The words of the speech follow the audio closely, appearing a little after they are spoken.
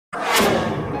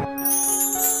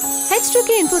H2K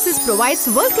Infosys provides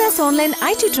world-class online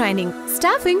IT training,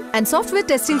 staffing and software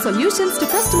testing solutions to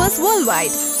customers worldwide.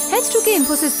 H2K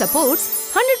Infosys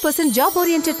supports 100%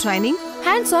 job-oriented training,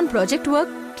 hands-on project work,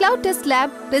 cloud test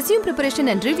lab, resume preparation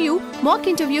and review, mock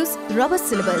interviews, robust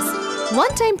syllabus.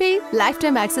 One-time pay,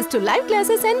 lifetime access to live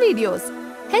classes and videos.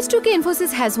 H2K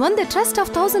Infosys has won the trust of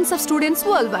thousands of students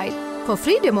worldwide. For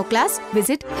free demo class,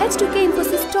 visit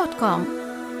h2kinfosys.com.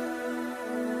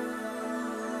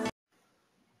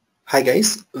 Hi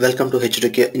guys, welcome to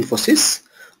H2K Infosys.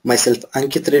 Myself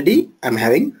Ankit Reddy. I'm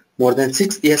having more than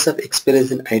 6 years of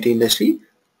experience in IT industry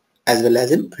as well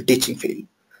as in teaching field.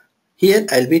 Here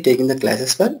I'll be taking the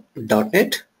classes for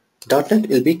 .NET. .NET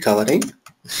will be covering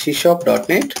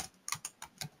C#.NET,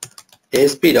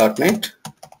 ASP.NET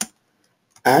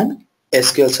and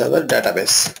SQL Server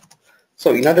database.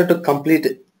 So in order to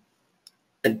complete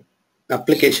an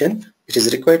application, it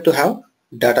is required to have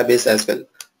database as well.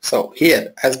 So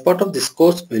here as part of this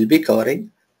course we'll be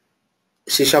covering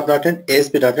C#.NET,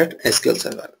 ASP.NET, SQL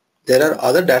Server. There are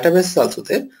other databases also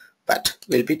there, but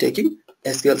we'll be taking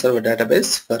SQL Server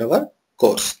database for our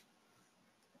course.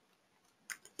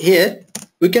 Here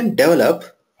we can develop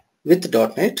with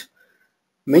 .NET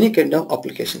many kind of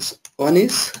applications. One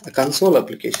is a console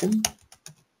application,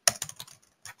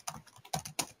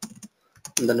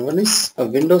 and then one is a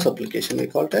Windows application, we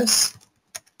call it as.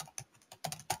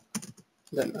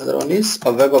 Then other one is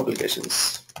a web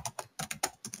applications.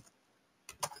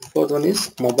 Fourth one is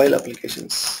mobile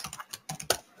applications.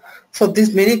 So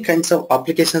these many kinds of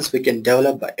applications we can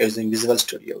develop by using Visual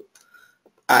Studio.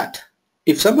 And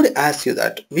if somebody asks you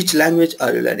that which language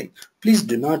are you learning, please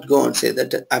do not go and say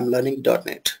that I'm learning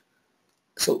 .NET.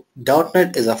 So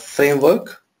 .NET is a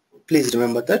framework. Please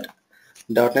remember that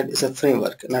 .NET is a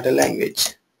framework, not a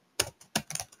language.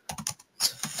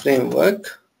 It's a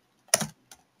framework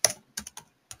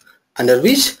under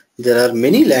which there are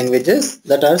many languages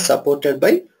that are supported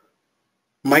by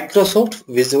Microsoft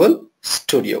Visual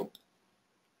Studio.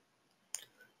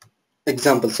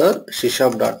 Examples are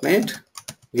C#.NET,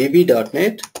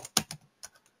 VB.NET,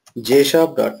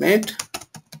 J#.NET,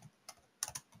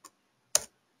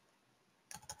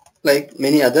 like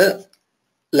many other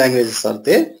languages are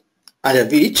there, under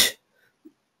which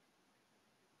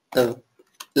the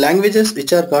languages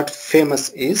which are got famous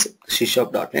is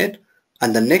C#.NET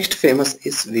and the next famous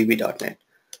is VB.NET.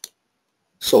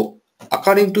 So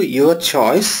according to your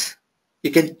choice, you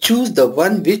can choose the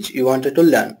one which you wanted to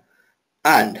learn,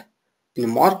 and in the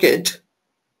market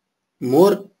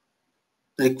more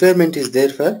requirement is there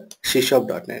for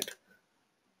C#.NET.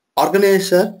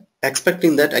 Organizers are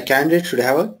expecting that a candidate should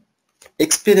have a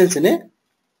experience in a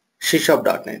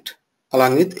C#.NET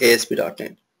along with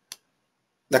ASP.NET.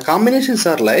 The combinations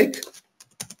are like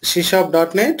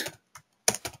C#.NET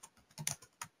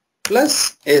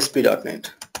plus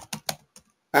ASP.NET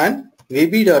and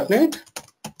VB.NET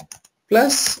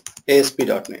plus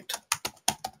ASP.NET.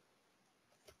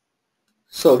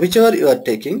 So whichever you are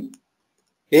taking,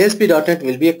 ASP.NET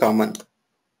will be a common.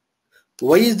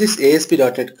 Why is this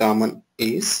ASP.NET common?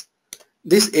 Is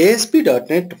this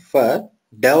ASP.NET for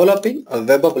developing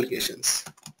web applications.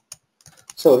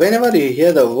 So whenever you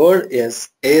hear the word as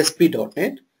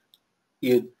ASP.NET,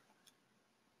 you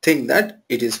think that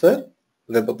it is for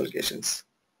web applications.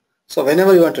 So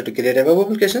whenever you wanted to create a web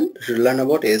application, you should learn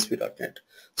about ASP.NET.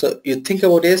 So you think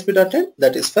about ASP.NET,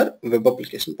 that is for web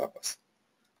application purpose.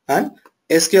 And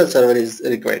SQL Server is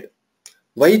required.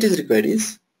 Why it is required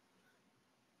is,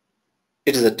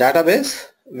 it is a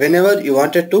database. Whenever you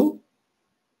wanted to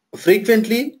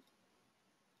frequently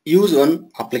use one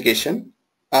application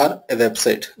or a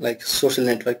website, like social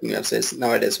networking websites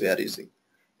nowadays we are using,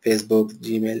 Facebook,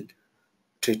 Gmail,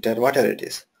 Twitter, whatever it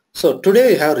is. So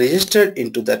today we have registered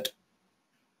into that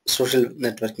social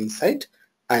networking site,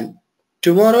 and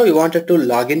tomorrow you wanted to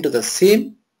log into the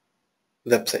same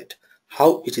website.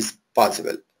 How it is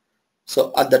possible?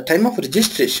 So at the time of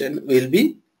registration, we will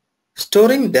be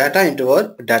storing data into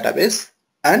our database,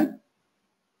 and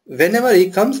whenever he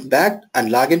comes back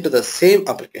and log into the same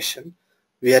application,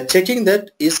 we are checking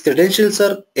that his credentials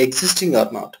are existing or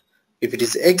not. If it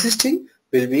is existing,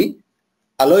 we will be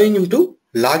allowing him to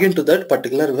log into that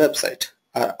particular website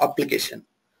or application,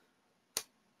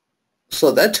 so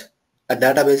that a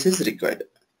database is required.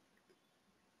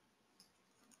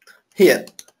 Here,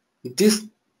 this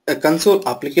console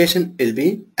application will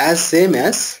be as same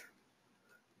as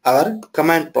our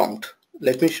command prompt.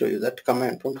 Let me show you that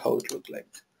command prompt, how it looks like.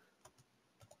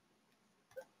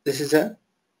 This is a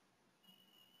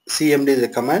CMD is a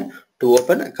command to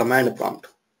open a command prompt.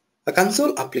 A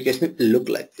console application will look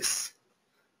like this.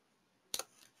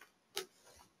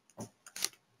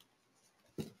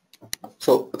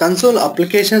 console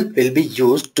application will be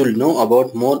used to know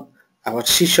about more about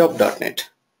C#.NET.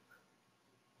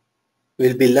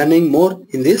 We'll be learning more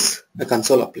in this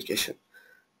console application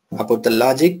about the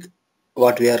logic,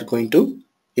 what we are going to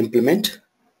implement,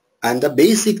 and the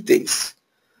basic things,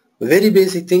 very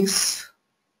basic things.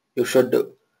 You should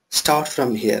start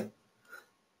from here.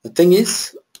 The thing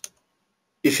is,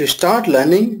 if you start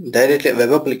learning directly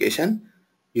web application,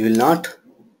 you will not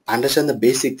understand the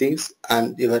basic things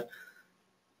and your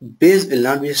base will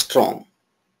not be strong.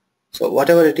 So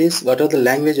whatever it is, whatever the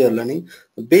language you are learning,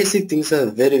 the basic things are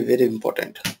very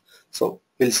important. So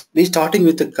we'll be starting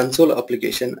with the console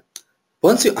application.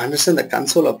 Once you understand the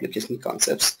console application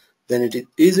concepts, then it is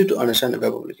easy to understand the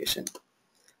web application.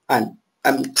 And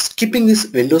I'm skipping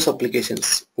this Windows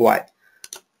applications. Why?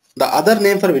 The other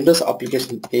name for Windows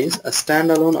application is a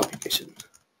standalone application.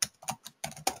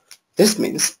 This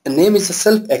means a name is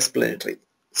self-explanatory.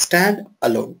 Stand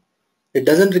alone. It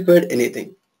doesn't require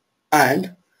anything.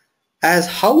 And as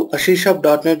how a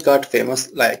C#.NET got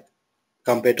famous like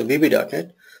compared to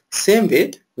VB.NET, same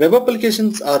way web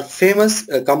applications are famous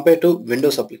compared to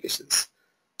Windows applications.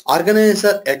 Organizers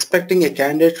are expecting a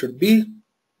candidate should be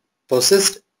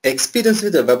possessed experience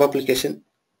with a web application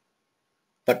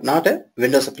but not a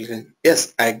Windows application.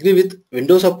 Yes, I agree with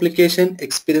Windows application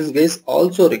experience guys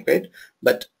also required,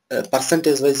 but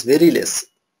percentage wise very less.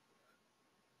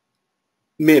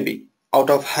 Maybe out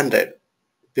of 100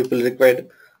 people required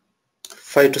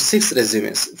 5 to 6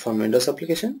 resumes from Windows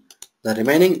application. The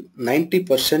remaining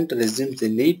 90% resumes they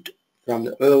need from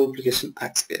the web application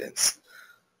experience.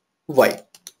 Why?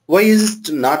 Why is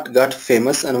it not got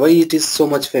famous and why it is so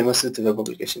much famous with the web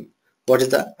application? What is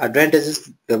the advantages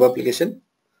of web application?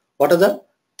 What are the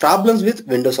problems with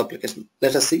Windows application?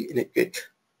 Let us see in a quick.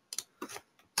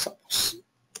 Suppose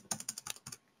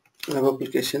web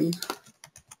application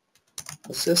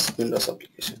versus Windows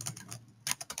application.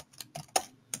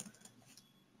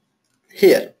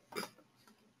 Here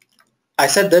I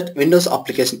said that Windows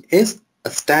application is a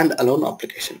standalone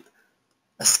application.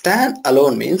 A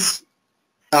standalone means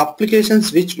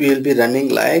applications which we will be running,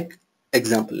 like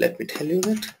example, let me tell you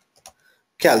that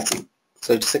calci.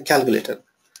 So it's a calculator.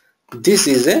 This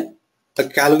is a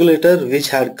calculator which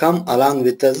had come along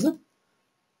with us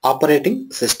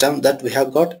operating system that we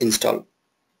have got installed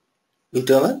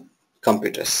into our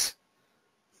computers.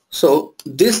 So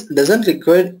this doesn't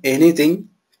require anything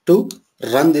to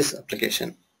run this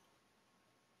application.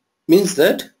 Means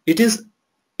that it is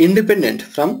independent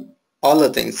from all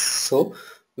the things. So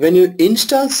when you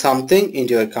install something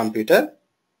into your computer,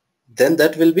 then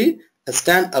that will be a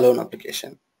standalone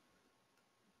application.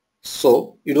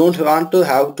 So you don't want to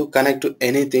have to connect to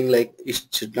anything, like it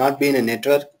should not be in a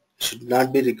network, should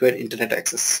not be required internet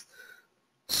access.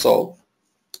 So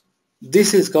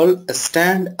this is called a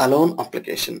standalone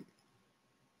application.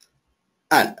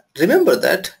 And remember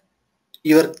that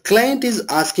your client is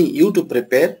asking you to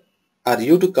prepare or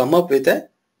you to come up with an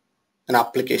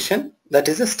application that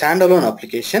is a standalone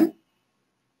application.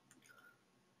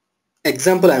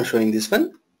 Example, I am showing this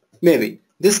one. Maybe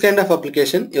this kind of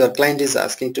application your client is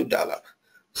asking to develop.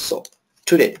 So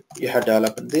today you have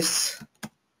developed this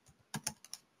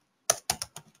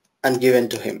and given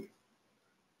to him.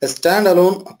 A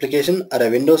standalone application or a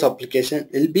Windows application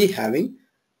will be having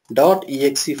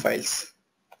 .exe files.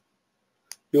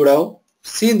 You would have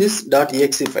seen this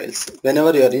 .exe files.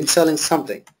 Whenever you are installing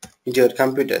something into your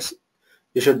computers,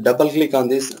 you should double click on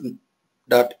this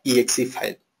 .exe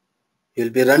file. You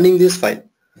will be running this file.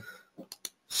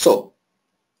 So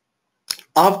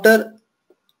after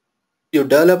you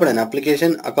develop an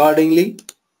application accordingly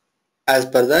as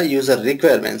per the user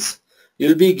requirements, you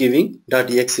will be giving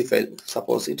 .exe file.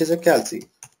 Suppose it is a calci.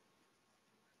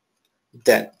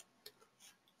 Then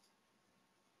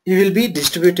you will be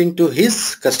distributing to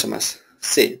his customers.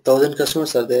 Say 1000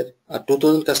 customers are there or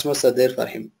 2000 customers are there for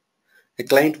him. A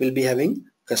client will be having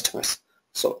customers.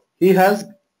 So he has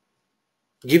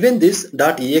given this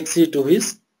 .exe to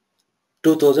his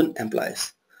 2000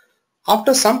 employees.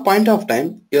 After some point of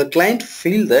time, your client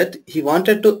feel that he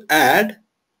wanted to add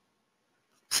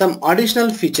some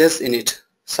additional features in it.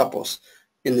 Suppose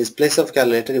in this place of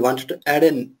calculator he wanted to add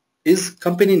in his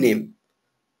company name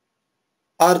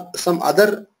or some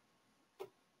other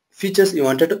features you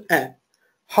wanted to add.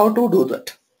 How to do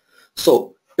that?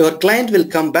 So your client will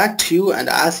come back to you and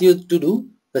ask you to do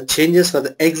the changes for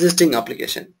the existing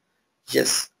application.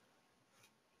 Yes,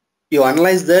 you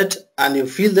analyze that and you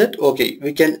feel that okay,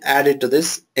 we can add it to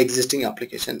this existing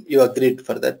application. You agreed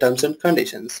for the terms and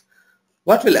conditions.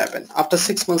 What will happen after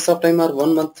 6 months of time or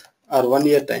 1 month or 1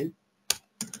 year time?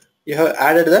 You have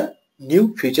added the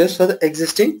new features for the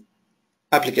existing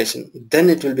application. Then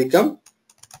it will become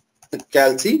the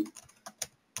calc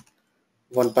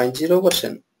 1.0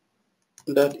 version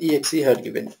 .exe had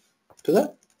given to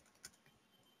the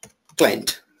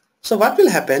client. So what will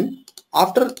happen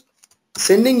after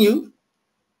sending you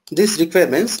these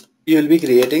requirements? You will be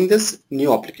creating this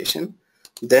new application.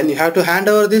 Then you have to hand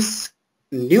over this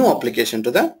new application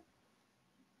to the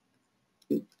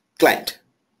client.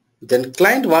 Then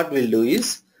client what will do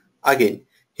is, again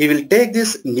he will take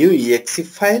this new exe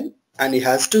file and he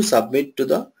has to submit to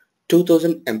the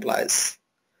 2000 employees.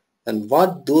 And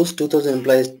what those 2000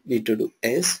 employees need to do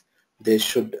is, they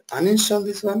should uninstall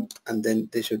this one and then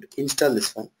they should install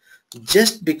this one,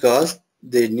 just because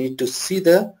they need to see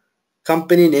the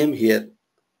company name here.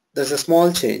 There's a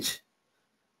small change.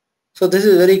 So this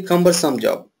is a very cumbersome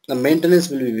job. The maintenance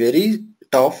will be very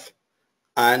tough,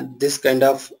 and this kind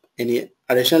of any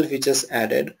additional features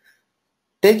added,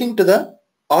 taking to the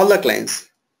all the clients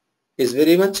is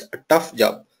very much a tough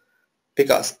job,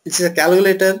 because it's a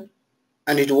calculator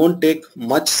and it won't take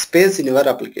much space in your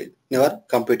application, in your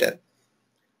computer.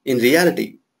 In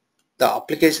reality, the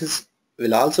applications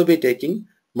will also be taking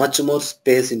much more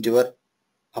space into your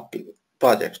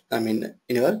project, in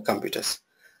your computers.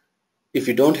 If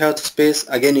you don't have the space,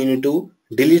 again you need to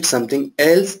delete something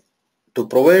else to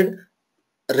provide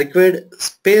required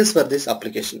space for this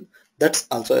application. That's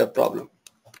also a problem.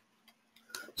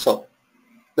 So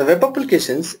the web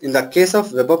applications, in the case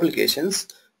of web applications,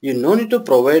 you no need to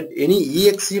provide any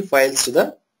exe files to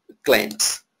the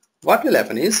clients. What will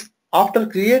happen is, after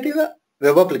creating a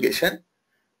web application,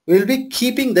 we will be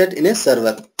keeping that in a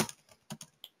server.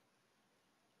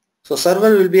 So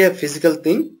server will be a physical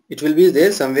thing. It will be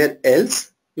there somewhere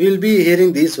else. We will be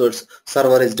hearing these words,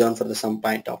 server is down for some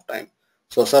point of time.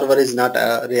 So server is not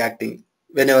reacting.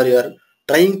 Whenever you are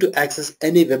trying to access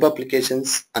any web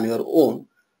applications on your own,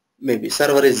 maybe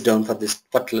server is down for this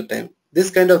particular time. This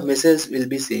kind of message will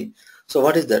be seen. So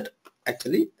what is that?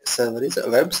 Actually, server is a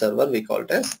web server, we call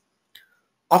it as.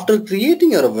 After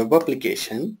creating your web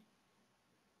application,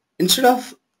 instead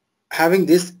of having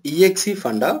this exe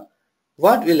funda,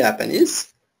 what will happen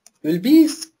is, we'll be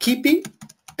keeping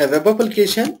a web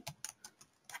application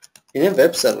in a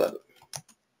web server.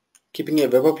 Keeping a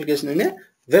web application in a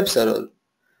web server.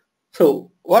 So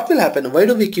what will happen? Why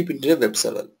do we keep it in a web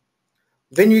server?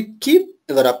 When you keep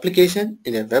your application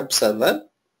in a web server,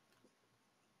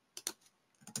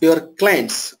 your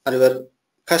clients or your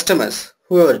customers,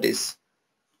 whoever it is,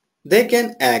 they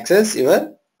can access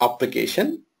your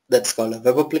application, that's called a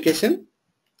web application,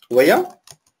 via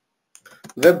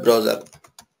web browser.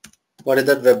 What is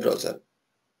that web browser?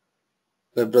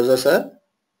 Web browsers are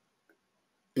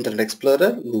Internet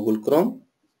Explorer, Google Chrome,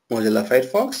 Mozilla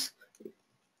Firefox,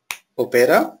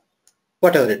 Opera,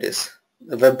 whatever it is,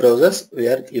 the web browsers we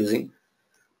are using.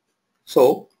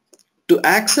 So to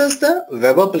access the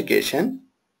web application,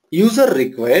 user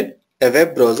required a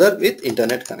web browser with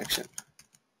internet connection.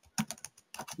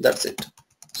 That's it.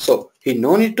 So he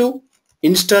no need to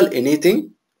install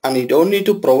anything, and he don't need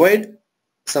to provide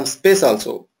some space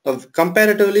also, of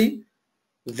comparatively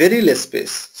very less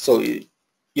space. So you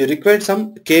require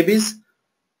some KBs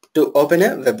to open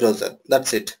a web browser.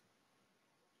 That's it.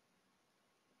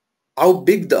 How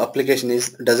big the application is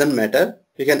doesn't matter.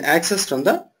 You can access from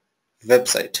the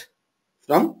website,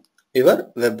 from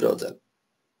your web browser.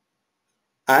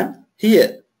 And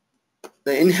here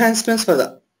the enhancements for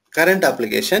the current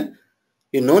application,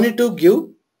 you no need to give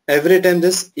every time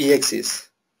this exes.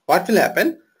 What will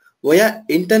happen? Via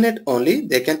internet only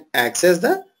they can access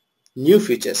the new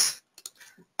features.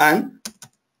 And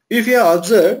if you have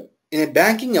observed, in a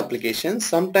banking application,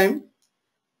 sometime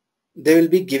they will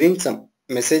be giving some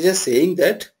messages saying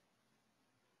that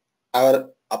our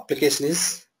application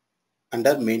is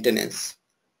under maintenance.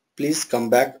 Please come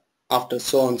back after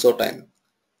so and so time.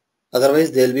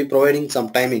 Otherwise they will be providing some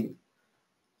timing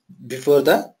before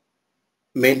the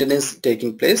maintenance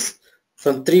taking place.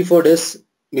 From 3-4 days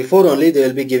before only they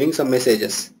will be giving some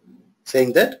messages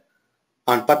saying that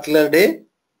on particular day,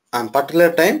 on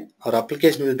particular time, our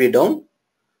application will be down.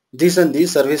 These and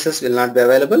these services will not be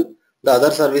available. The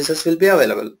other services will be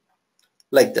available,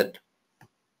 like that.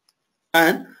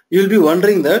 And you will be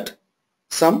wondering that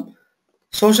some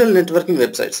social networking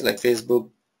websites like Facebook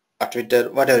or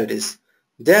Twitter, whatever it is,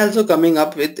 they are also coming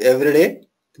up with everyday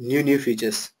new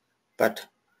features. But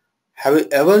have you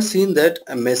ever seen that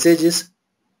a message is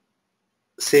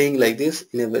saying like this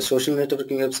in a social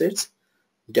networking websites?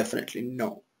 Definitely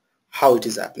no. How it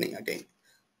is happening again?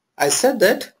 I said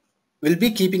that we'll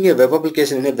be keeping a web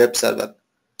application in a web server.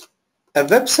 A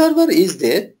web server is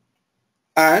there,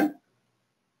 and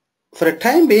for a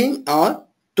time being, or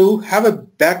to have a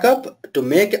backup to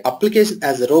make application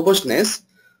as a robustness,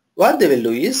 what they will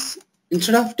do is,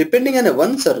 instead of depending on a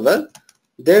one server,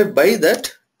 they buy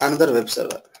that another web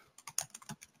server.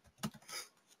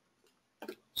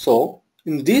 So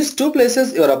in these two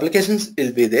places your applications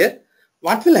will be there.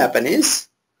 What will happen is,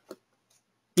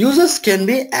 users can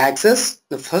be accessed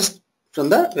the first from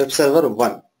the web server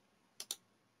 1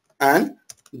 and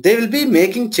they will be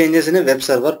making changes in a web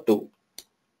server 2.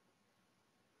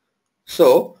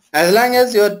 So as long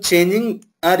as you are changing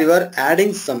or you are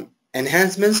adding some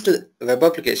enhancements to the web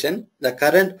application, the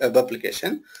current web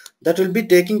application, that will be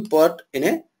taking part in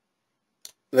a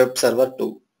web server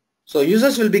 2. So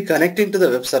users will be connecting to the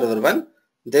web server 1,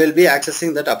 they will be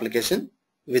accessing that application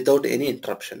without any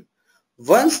interruption.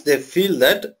 Once they feel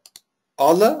that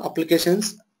all the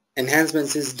applications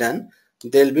enhancements is done,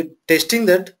 they will be testing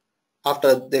that.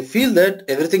 After they feel that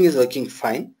everything is working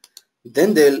fine,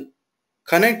 then they will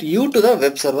connect you to the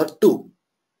web server 2.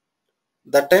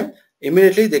 That time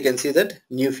immediately they can see that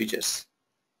new features.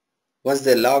 Once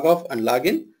they log off and log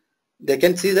in, they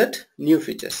can see that new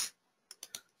features.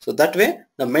 So that way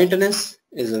the maintenance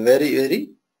is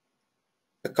very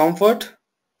comfort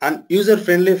and user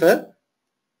friendly for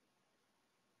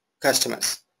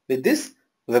customers with this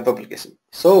web application.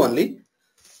 So only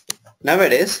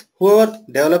nowadays whoever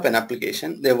develop an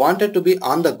application, they wanted to be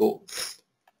on the go.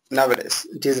 Nowadays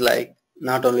it is like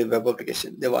not only web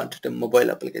application, they wanted a mobile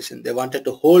application, they wanted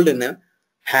to hold in a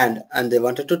hand and they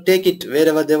wanted to take it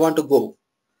wherever they want to go.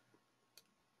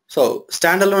 So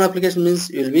standalone application means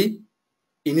you will be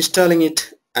installing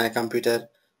it on a computer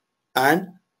and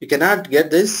you cannot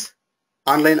get this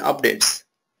online updates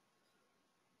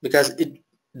because it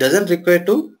doesn't require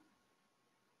to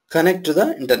connect to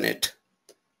the internet.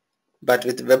 But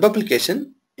with web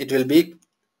application it will be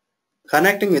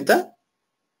connecting with the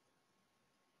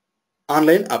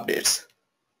online updates.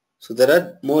 So there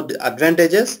are more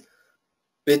advantages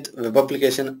with web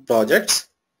application projects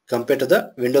compared to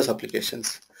the Windows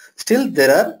applications. Still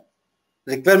there are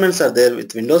requirements are there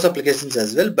with Windows applications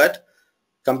as well, but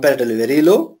comparatively very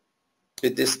low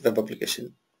with this web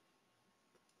application.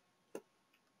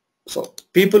 So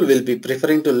people will be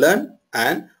preferring to learn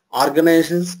and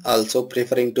organizations also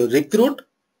preferring to recruit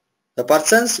the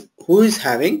persons who is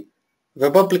having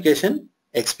web application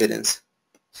experience.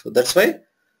 So that's why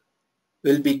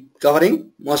we'll be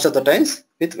covering most of the times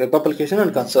with web application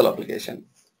and console application.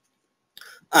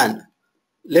 And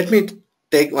let me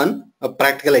take a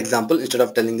practical example instead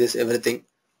of telling this everything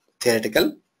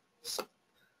theoretical.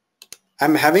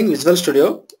 I'm having Visual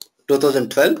Studio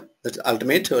 2012, that's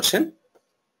ultimate version.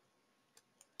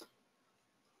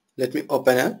 Let me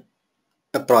open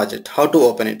a project. How to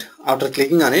open it? After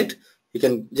clicking on it, you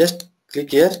can just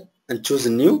click here and choose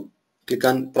new, click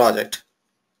on project.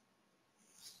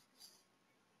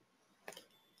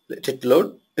 Let it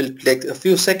load. It will take a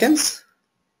few seconds.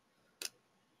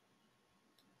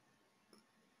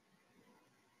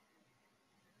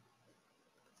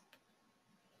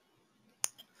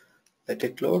 Let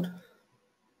it load.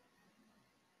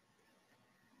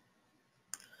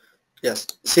 Yes,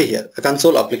 see here, a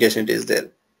console application is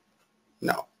there.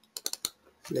 Now,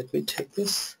 let me take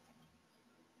this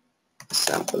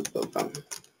sample program.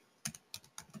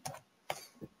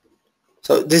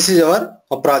 So this is our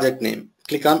project name.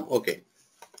 Click on OK. It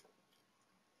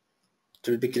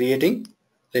will be creating.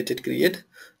 Let it create.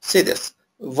 See this.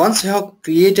 Once you have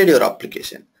created your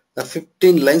application, the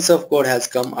 15 lines of code has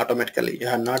come automatically. You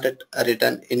have not yet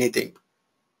written anything.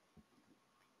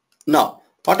 Now,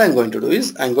 what I'm going to do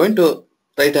is I'm going to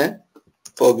write a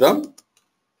program.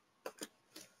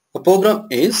 The program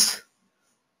is,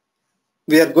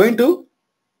 we are going to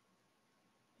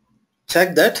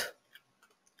check that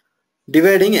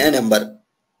dividing a number.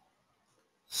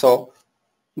 So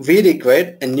we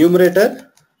require a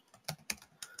numerator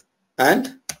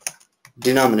and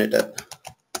denominator.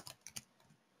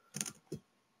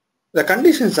 The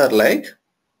conditions are like,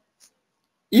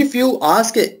 if you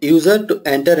ask a user to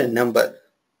enter a number,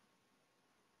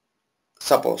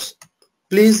 suppose,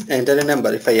 please enter a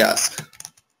number. If I ask,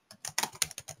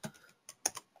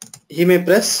 he may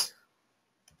press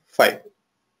 5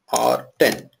 or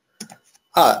 10,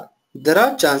 or there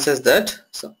are chances that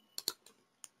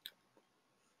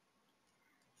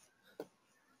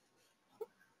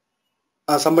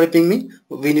somebody ping me,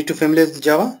 we need to familiarize with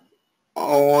Java.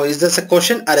 Oh, is this a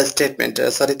question or a statement,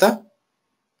 Sarita?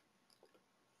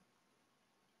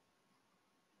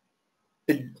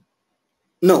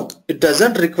 No, it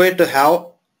doesn't require to have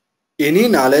any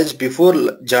knowledge before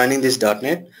joining this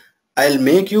 .NET. I'll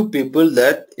make you people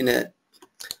that in a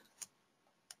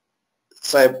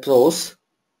suppose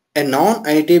a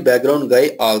non-IT background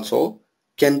guy also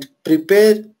can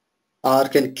prepare or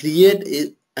can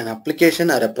create an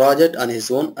application or a project on his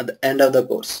own at the end of the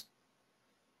course.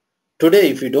 Today,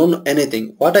 if you don't know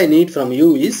anything, what I need from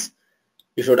you is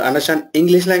you should understand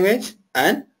English language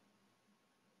and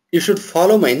you should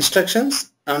follow my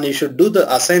instructions and you should do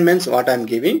the assignments what I'm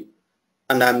giving,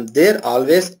 and I'm there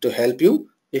always to help you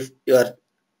if you are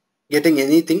getting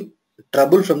anything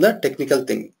trouble from the technical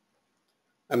thing.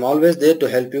 I'm always there to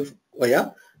help you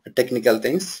via technical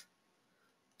things.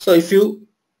 So if you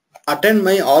attend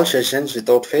my all sessions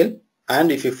without fail,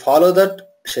 and if you follow that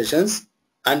sessions,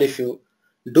 and if you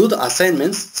do the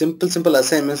assignments, simple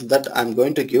assignments that I'm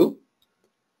going to give,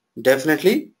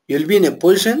 definitely you'll be in a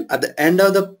position at the end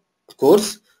of the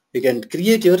course you can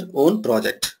create your own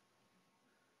project.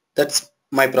 That's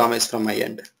my promise from my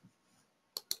end.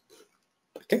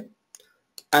 Okay.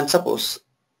 And suppose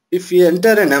if you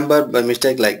enter a number by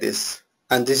mistake like this,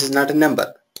 and this is not a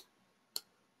number,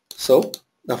 so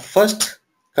the first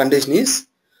condition is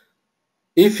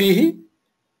if he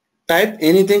type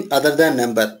anything other than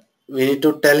number, we need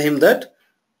to tell him that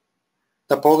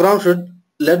the program should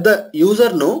let the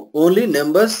user know only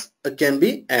numbers can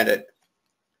be added.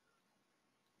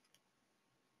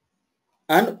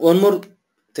 And one more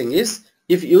thing is,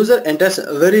 if user enters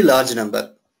a very large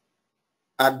number,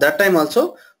 at that time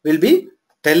also we'll be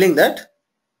telling that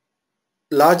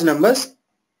large numbers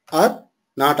are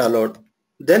not allowed.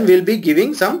 Then we'll be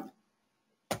giving some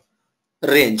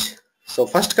range. So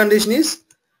first condition is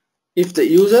if the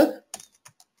user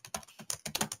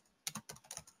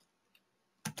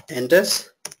enters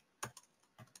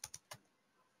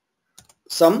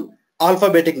some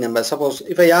alphabetic number. Suppose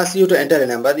if I ask you to enter a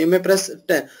number, you may press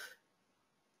 10,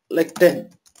 like 10.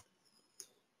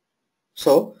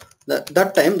 So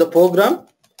that time the program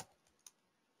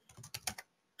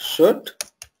should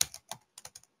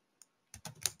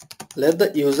let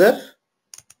the user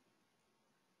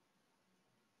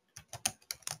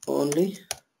only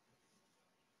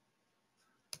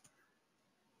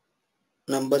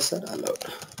numbers are allowed.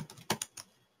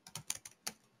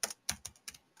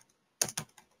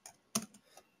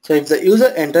 So if the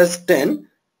user enters 10,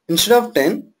 instead of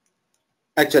 10,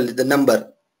 actually the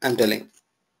number I'm telling,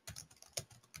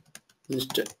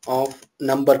 instead of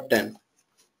number 10,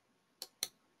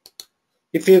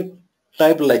 if you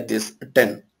type like this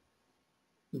 10,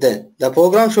 then the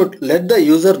program should let the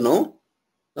user know,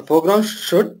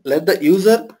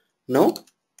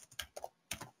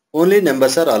 only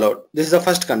numbers are allowed. This is the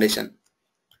first condition.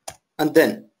 And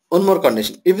then one more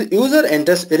condition, if the user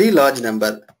enters very large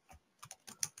number,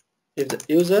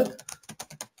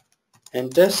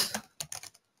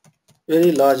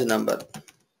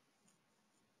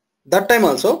 that time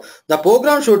also the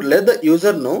program should let the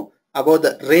user know about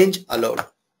the range allowed.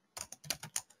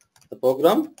 The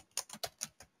program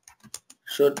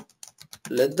should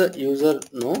let the user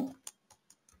know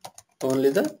only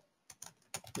the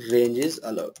range is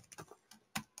allowed.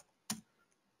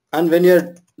 And when you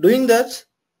are doing that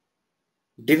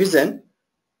division,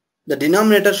 the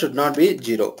denominator should not be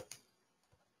 0.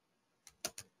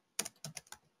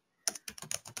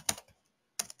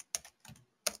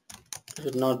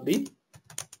 Should not be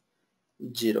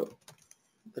 0.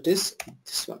 That is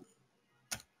this one.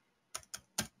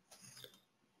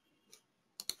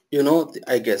 You know,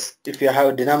 I guess if you have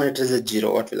a denominator is a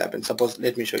 0, what will happen? Suppose,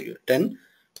 let me show you, 10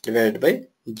 divided by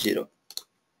 0.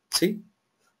 See,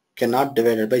 cannot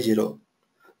divided by 0.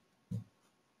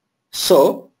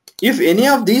 So if any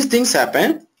of these things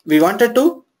happen, we wanted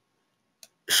to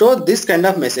show this kind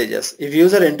of messages. If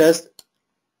user enters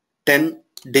 10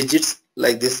 digits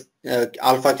like this,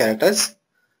 alpha characters,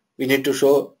 we need to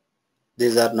show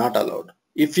these are not allowed.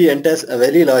 If he enters a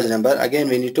very large number, again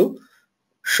we need to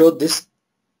show this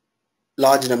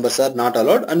large numbers are not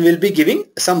allowed, and we'll be giving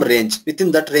some range.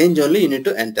 Within that range only you need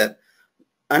to enter,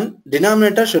 and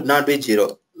denominator should not be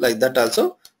 0. Like that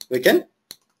also we can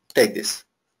take this.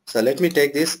 So let me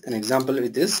take this an example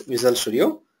with this Visual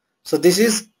Studio. So this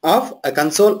is of a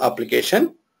console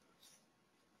application.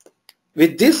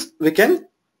 With this we can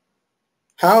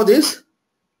have this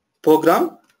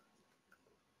program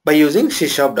by using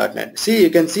C#.NET. See, you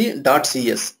can see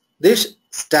 .cs. This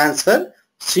stands for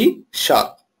C#.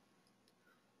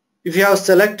 If you have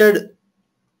selected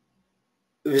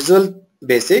Visual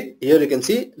Basic, here you can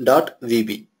see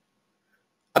 .vb.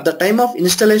 At the time of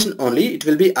installation only, it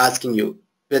will be asking you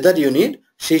whether you need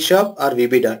C# or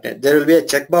VB.NET. There will be a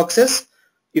checkboxes.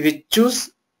 If you choose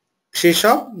C#,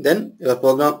 then your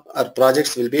program or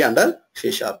projects will be under C#.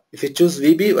 If you choose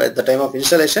VB at the time of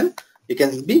installation, you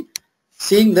can be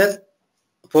seeing the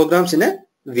programs in a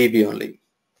VB only.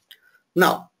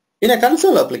 Now, In a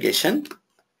console application,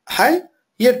 I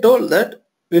here told that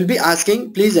we'll be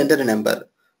asking please enter a number.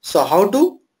 So how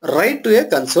to write to a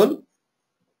console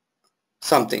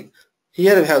something?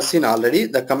 Here we have seen already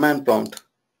the command prompt,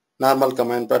 normal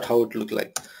command prompt, how it look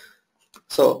like.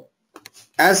 So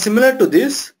as similar to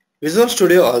this, Visual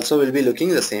Studio also will be looking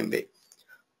the same way.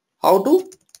 How to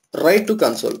write to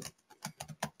console?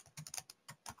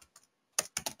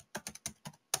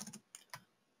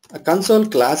 A console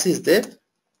class is there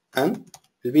and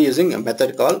we'll be using a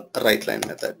method called WriteLine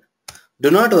method.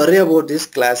 Do not worry about this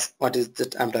class. What is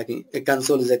that I'm talking? A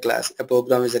console is a class, a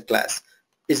program is a class.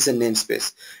 It's a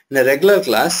namespace. In a regular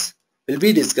class, we'll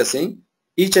be discussing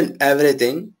each and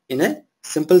everything in a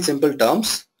simple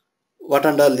terms. What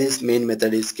under this main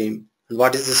method is came, and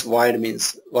what is this void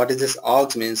means, what is this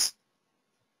args means,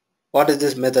 what is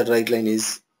this method WriteLine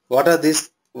is, what are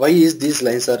this, why is these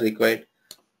lines are required.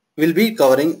 We'll be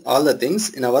covering all the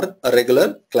things in our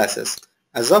regular classes.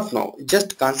 As of now,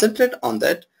 just concentrate on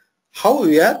that, how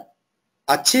we are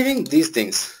achieving these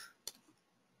things.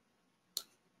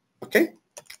 Okay,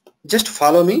 just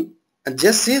follow me and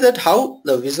just see that how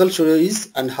the Visual Studio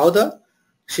is and how the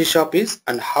C# is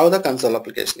and how the console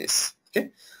application is.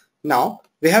 Okay, now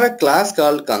we have a class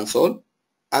called console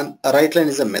and a WriteLine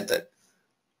is a method.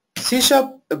 C#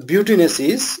 beautiness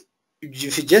is,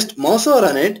 if you just mouse over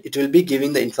on it, it will be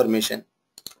giving the information.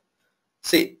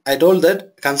 See, I told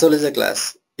that console is a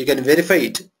class. You can verify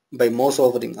it by mouse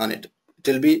overing on it.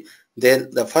 It will be there,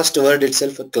 the first word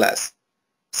itself, a class.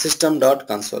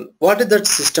 System.console. What is that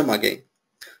system again?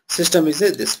 System is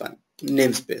this one,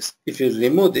 namespace. If you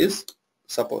remove this,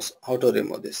 suppose, how to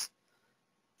remove this?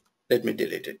 Let me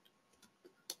delete it.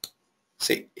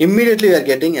 See, immediately we are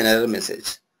getting an error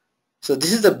message. So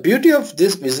this is the beauty of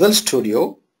this Visual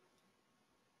Studio.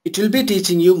 It will be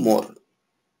teaching you more.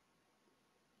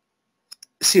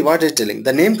 See what it's telling.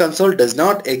 The name console does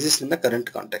not exist in the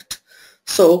current context.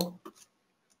 So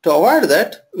to avoid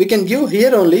that, we can give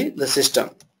here only the system.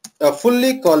 A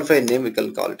fully qualified name we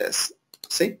can call it as.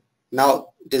 See, now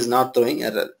it is not throwing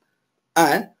error.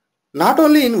 And not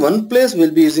only in one place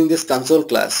we'll be using this console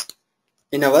class.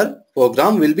 In our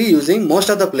program we'll be using most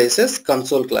of the places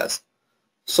console class.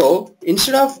 So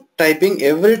instead of typing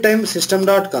every time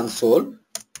system.console,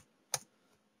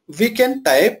 we can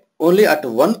type only at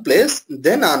one place,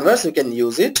 then onwards we can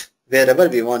use it wherever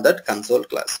we want that console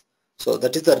class. So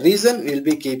that is the reason we'll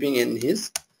be keeping in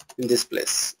this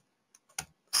place,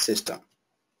 system.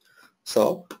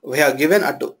 So we have given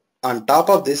on top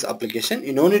of this application,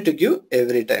 you don't need to give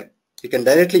every time. You can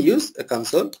directly use a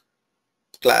console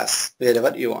class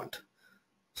wherever you want.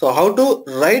 So how to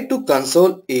write to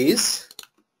console is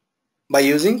by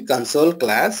using console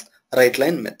class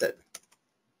WriteLine method.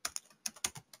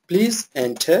 Please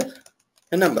enter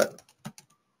a number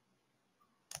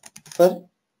for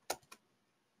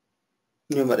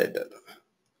numerator.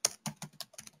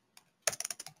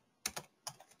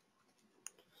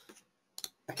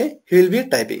 Okay, he will be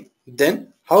typing.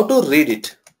 Then how to read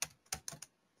it?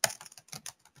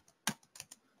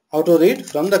 How to read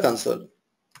from the console?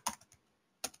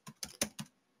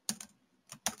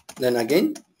 Then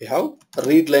again we have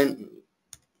read line.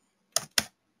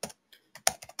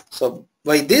 So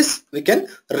by this we can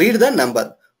read the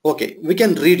number. Okay, we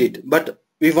can read it, but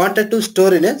we wanted to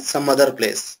store in some other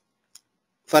place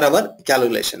for our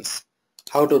calculations.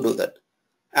 How to do that?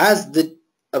 As the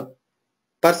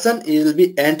person will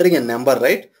be entering a number,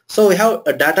 right? So we have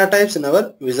data types in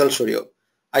our Visual Studio.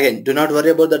 Again, do not worry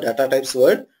about the data types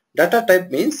word. Data type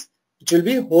means it will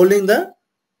be holding the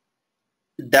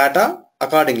data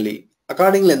accordingly.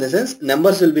 Accordingly in the sense,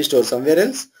 numbers will be stored somewhere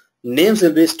else, names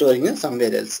will be storing in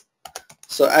somewhere else.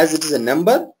 So as it is a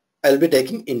number, I will be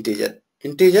taking integer.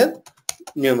 Integer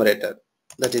numerator,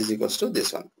 that is equals to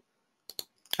this one.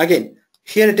 Again,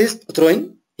 here it is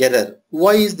throwing error.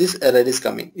 Why is this error is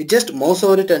coming? You just mouse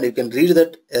over it and you can read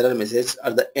that error message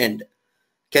at the end.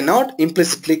 Cannot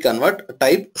implicitly convert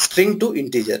type string to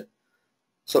integer.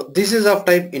 So this is of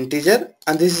type integer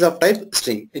and this is of type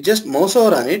string. You just mouse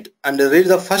over on it and read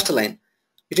the first line.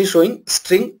 It is showing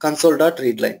string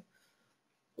console.readline.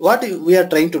 What we are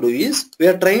trying to do is, we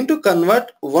are trying to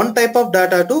convert one type of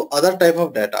data to other type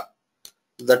of data.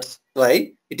 That's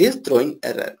why it is throwing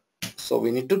error. So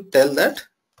we need to tell that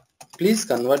please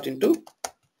convert into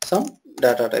some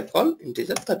data type called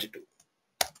integer 32.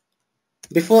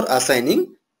 Before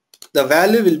assigning, the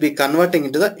value will be converting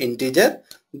into the integer,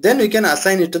 then we can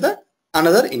assign it to the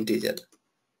another integer.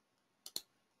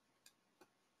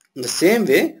 In the same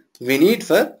way we need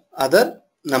for other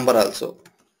number also,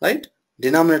 right?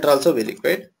 Denominator also we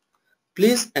required.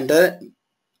 Please enter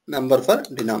number for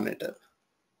denominator.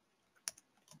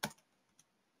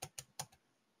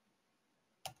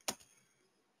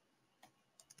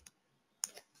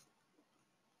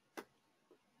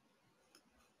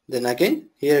 Then again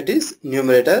here it is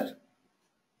numerator,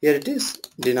 here it is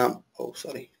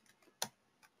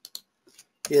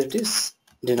here it is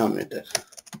denominator.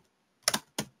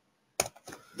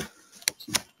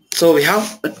 So we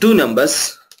have two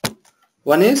numbers,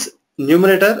 one is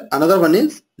numerator, another one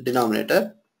is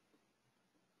denominator.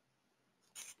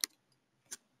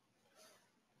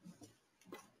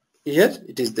 Here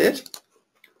it is there.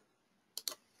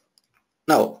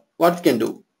 Now what we can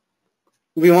do,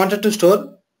 we wanted to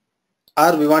store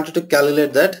or we wanted to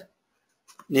calculate that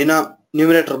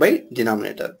numerator by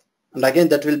denominator, and again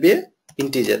that will be a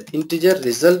integer. Integer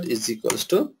result is equals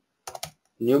to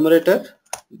numerator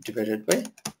divided by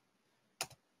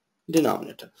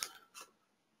denominator.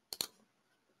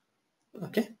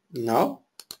 Okay, now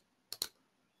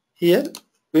here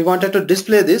we wanted to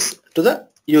display this to the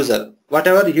user.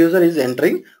 Whatever user is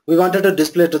entering, we wanted to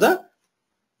display to the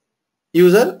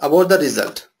user about the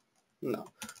result. Now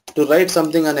to write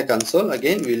something on a console,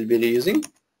 again we will be using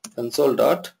console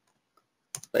dot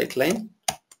write line.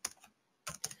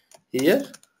 Here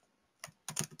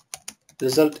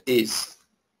result is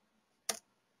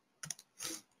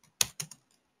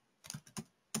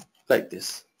like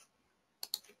this,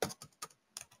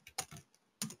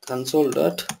 console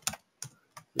dot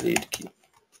read key.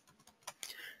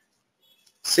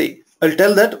 See, I'll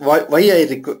tell that why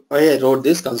I wrote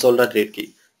this console dot read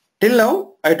key. Till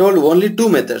now I told only two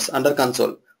methods under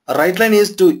console. A write line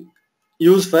is to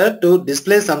use for to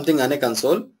display something on a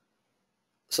console.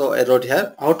 So I wrote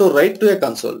here how to write to a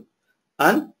console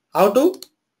and how to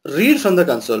read from the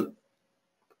console.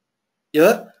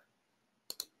 Your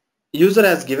user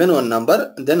has given one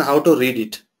number, then how to read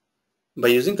it by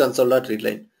using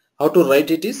console.readline. How to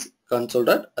write it is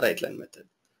console.writeline method.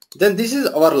 Then this is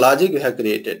our logic we have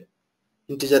created.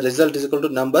 Integer result is equal to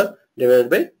number divided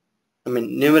by,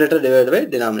 numerator divided by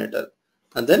denominator.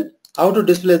 And then how to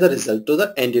display the result to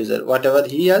the end user, whatever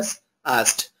he has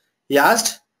asked. He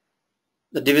asked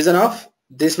the division of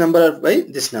this number by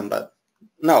this number.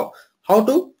 Now how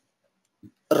to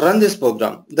run this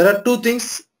program? There are two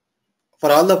things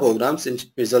for all the programs in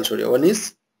Visual Studio. One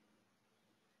is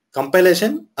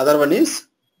compilation, other one is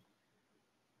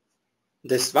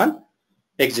this one,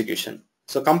 execution.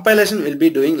 So compilation will be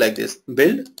doing like this,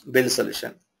 build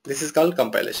solution. This is called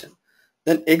compilation.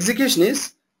 Then execution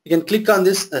is, you can click on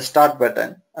this start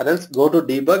button, or else go to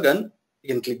debug and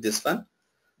you can click this one.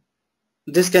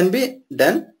 This can be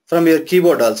done from your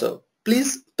keyboard also.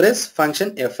 Please press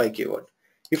function F5 keyboard.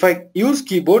 If I use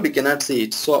keyboard, you cannot see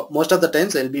it. So most of the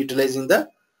times I will be utilizing the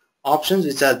options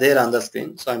which are there on the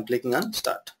screen. So I'm clicking on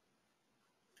start.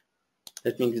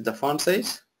 Let me increase the font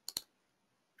size.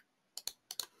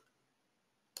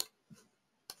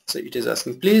 So it is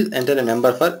asking, please enter a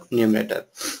number for numerator.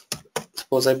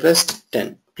 Suppose I pressed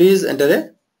 10. Please enter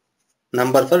a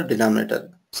number for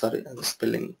denominator. Sorry, I'm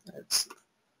spelling. It's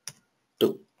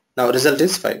 2. Now result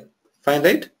is 5. Fine,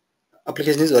 right?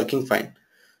 Application is working fine.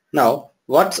 Now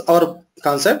what's our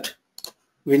concept?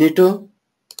 We need to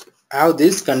have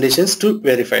these conditions to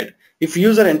verified. If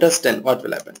user enters 10, what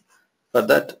will happen? For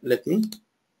that, let me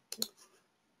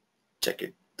check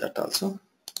it. That also.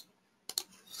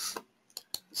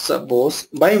 Suppose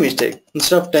by mistake,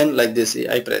 instead of 10 like this,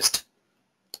 I pressed.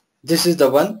 This is the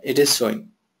one it is showing.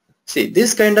 See,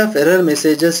 this kind of error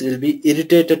messages will be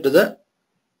irritated to the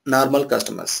normal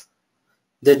customers.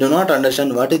 They do not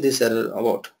understand what is this error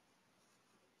about.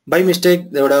 By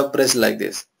mistake, they would have pressed like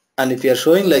this. And if you are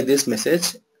showing like this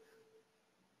message,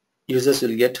 users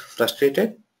will get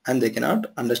frustrated and they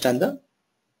cannot understand the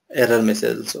error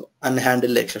message also and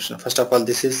handle the exception. First of all,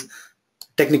 this is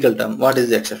technical term. What is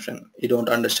the exception? You don't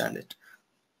understand it.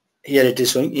 Here it is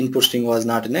showing input string was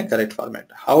not in a correct format.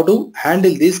 How to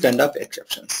handle these kind of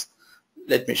exceptions?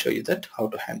 Let me show you that how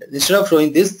to handle. Instead of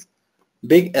showing these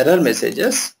big error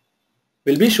messages,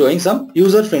 we'll be showing some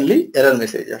user-friendly error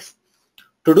messages.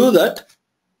 To do that,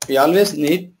 we always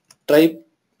need try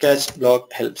catch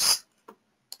block helps.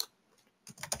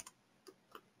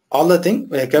 All the thing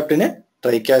we have kept in a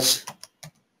try catch.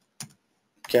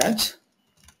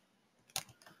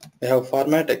 We have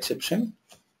format exception.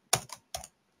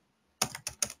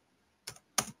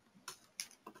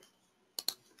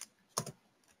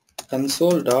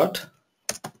 Console dot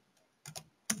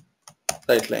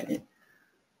write line.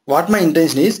 What my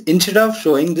intention is, instead of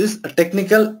showing this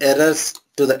technical errors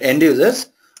to the end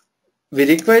users, we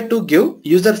require to give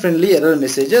user friendly error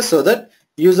messages so that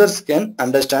users can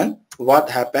understand what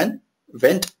happened,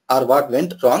 what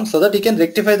went wrong, so that he can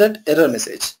rectify that error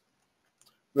message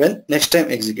when next time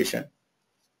execution.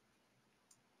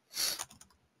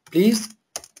 Please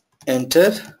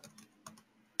enter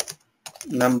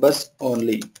numbers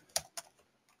only.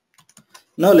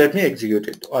 Now let me execute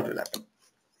it. What will happen?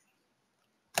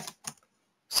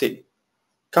 See,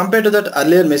 compared to that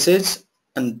earlier message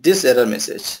and this error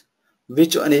message,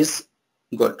 which one is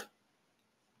good?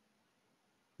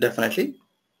 Definitely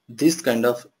this kind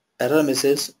of error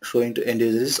message showing to end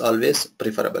users is always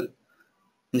preferable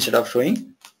instead of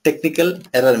showing technical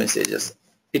error messages.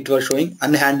 It was showing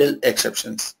unhandled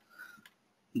exceptions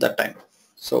that time.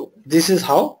 So this is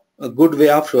how a good way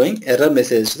of showing error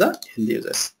message to the end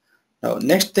users. Now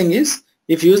next thing is,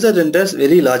 if user enters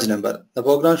very large number, the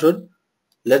program should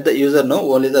let the user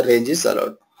know only the range is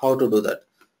allowed. How to do that?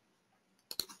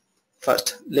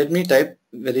 First, let me type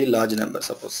very large number.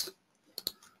 Suppose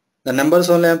the numbers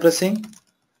only I am pressing,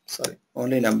 sorry,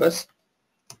 only numbers.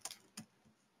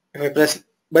 If I press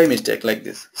by mistake like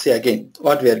this, see again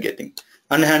what we are getting.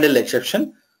 Unhandled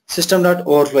exception,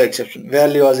 system.overflow exception.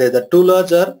 Value was either too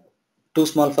large or too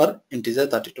small for integer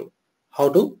 32. How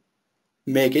to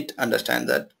make it understand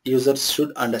that? Users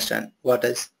should understand what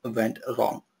has went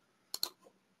wrong.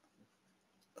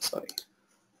 Sorry.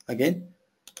 Again,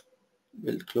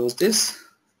 we'll close this.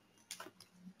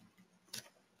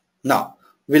 Now,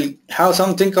 we'll have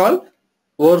something called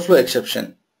overflow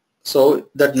exception. So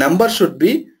that number should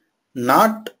be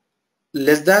not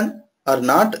less than or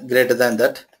not greater than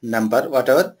that number,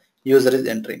 whatever user is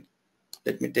entering.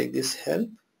 Let me take this help,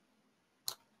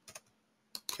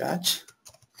 catch,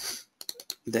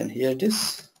 then here it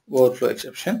is, overflow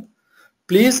exception.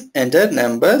 Please enter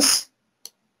numbers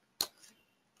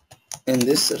in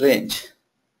this range.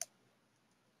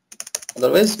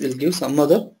 Otherwise, we'll give some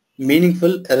other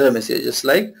meaningful error messages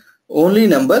like only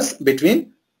numbers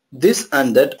between this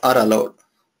and that are allowed.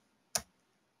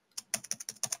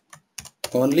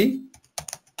 Only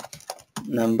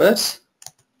numbers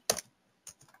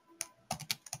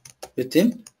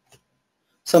within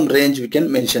some range we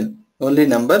can mention. Only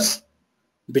numbers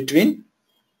between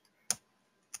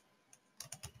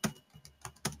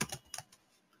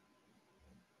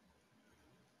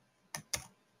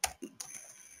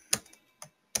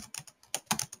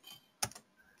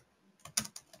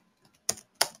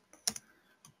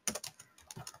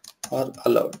are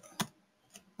allowed.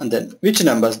 And then which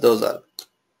numbers those are.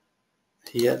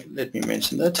 Here let me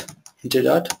mention that int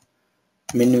dot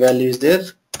min value is there,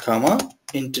 comma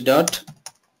int dot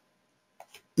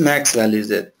max value is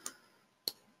there.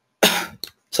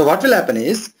 So what will happen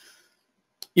is,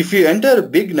 if you enter a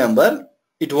big number,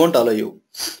 it won't allow you,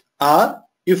 or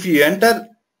if you enter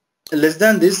less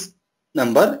than this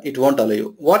number, it won't allow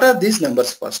you. What are these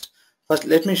numbers first? First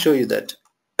let me show you that.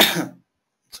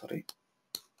 Sorry.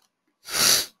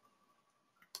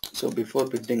 So before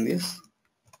printing this,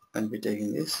 I'll be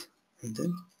taking this and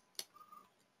then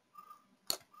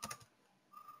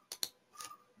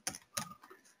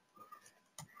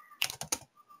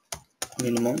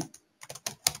minimum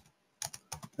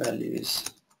value is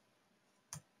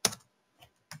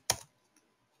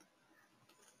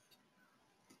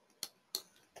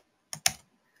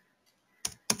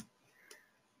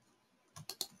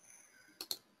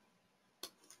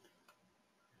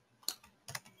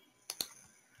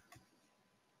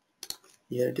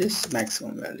here it is,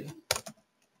 maximum value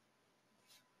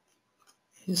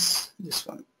is this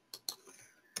one.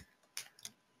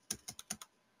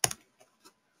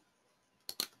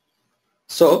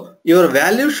 So your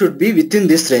value should be within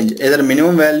this range, either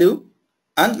minimum value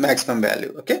and maximum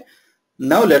value. Okay.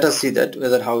 Now let us see that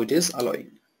whether how it is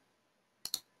allowing.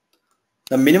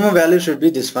 The minimum value should be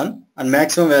this one and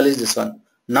maximum value is this one.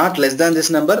 Not less than this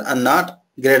number and not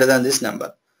greater than this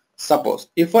number. Suppose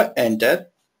if I enter,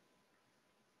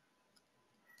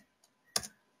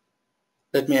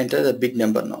 let me enter the big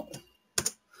number now.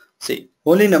 See,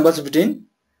 only numbers between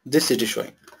this it is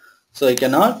showing. So I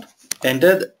cannot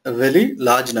enter a very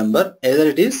large number. Either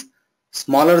it is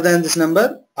smaller than this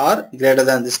number or greater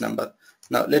than this number.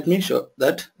 Now let me show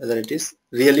that whether it is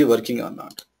really working or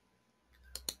not.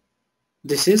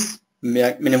 This is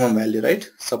minimum value, right?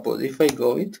 Suppose if I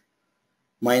go with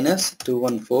minus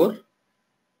 214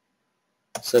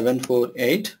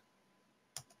 748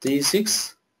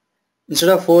 36, instead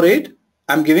of 48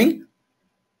 I'm giving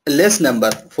a less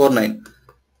number 49.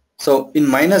 So in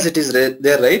minus it is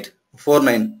there, right?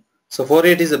 49. So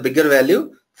 48 is a bigger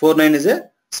value, 49 is a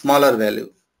smaller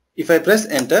value. If I press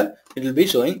enter, it will be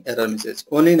showing error message.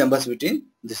 Only numbers between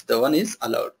this the one is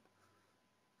allowed.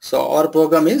 So our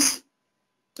program is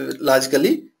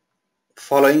logically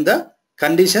following the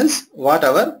conditions what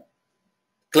our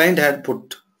client had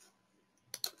put.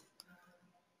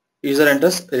 User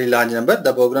enters very large number,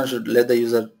 the program should let the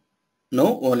user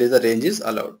know only the range is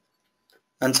allowed.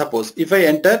 And suppose if I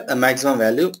enter a maximum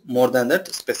value more than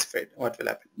that specified, what will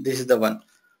happen? This is the one.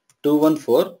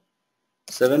 214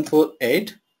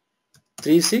 748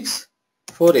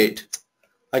 3648.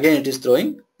 Again it is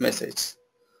throwing message.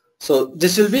 So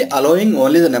this will be allowing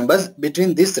only the numbers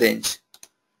between this range.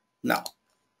 Now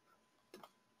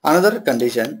another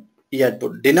condition, he had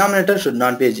put denominator should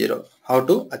not be a 0. How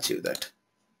to achieve that?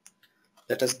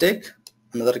 Let us take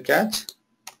another catch.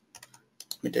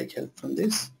 Let me take help from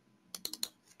this.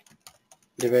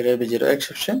 Divided by 0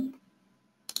 exception.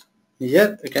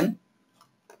 Here we can.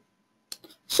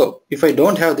 So if I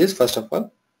don't have this, first of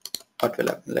all, what will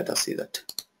happen? Let us see that.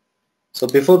 So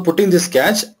before putting this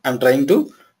catch, I am trying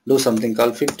to do something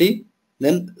called 50.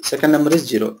 Then second number is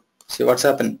 0. See what's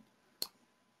happened?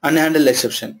 Unhandled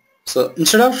exception. So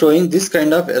instead of showing this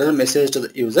kind of error message to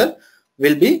the user,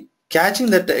 we'll be catching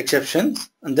that exceptions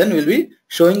and then we'll be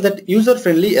showing that user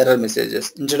friendly error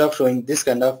messages instead of showing this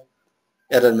kind of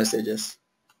error messages.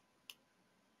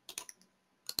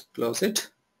 Close it.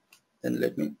 Then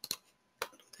let me do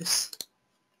this.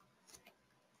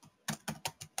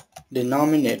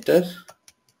 Denominator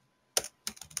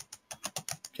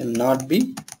cannot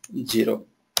be 0.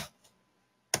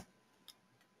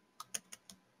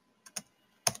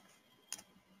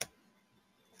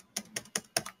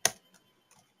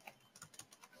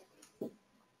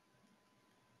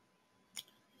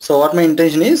 So what my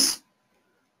intention is,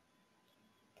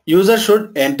 user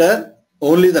should enter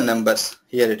only the numbers.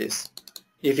 Here it is.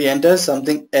 If he enters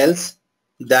something else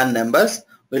than numbers,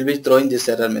 we'll be throwing this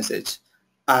error message.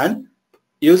 And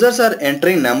users are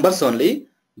entering numbers only,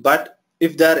 but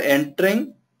if they are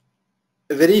entering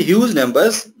very huge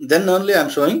numbers, then only I'm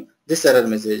showing this error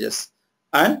messages.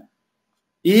 And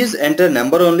he is entered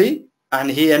number only and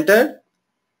he entered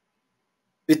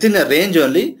within a range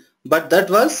only, but that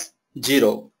was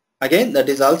 0. Again, that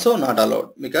is also not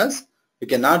allowed because we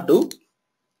cannot do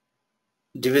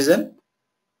division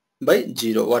by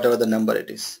 0, whatever the number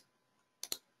it is.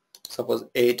 Suppose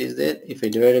 8 is there. If we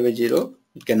divide it by 0,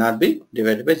 it cannot be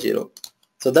divided by 0.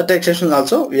 So that exception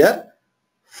also we are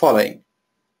following.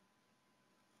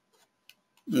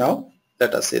 Now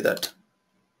let us see that.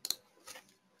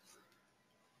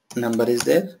 Number is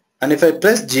there. And if I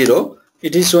press 0,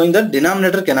 it is showing that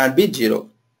denominator cannot be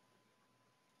 0.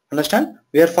 Understand?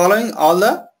 We are following all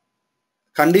the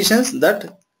conditions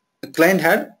that the client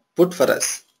had put for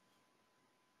us.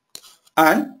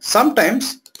 And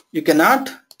sometimes you cannot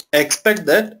expect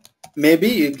that maybe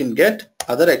you can get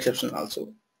other exception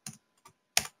also.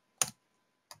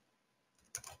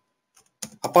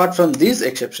 Apart from these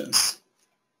exceptions.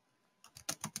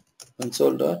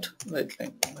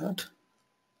 Console.writeLine.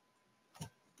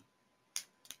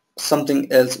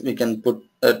 Something else we can put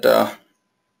at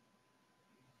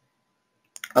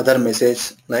other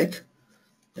message like,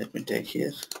 let me take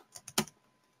here,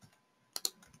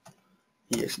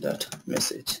 yes, that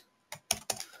message.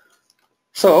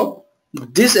 So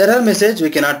this error message we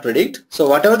cannot predict. So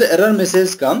whatever the error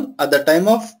message come at the time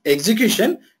of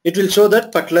execution, it will show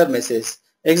that particular message.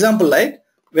 Example like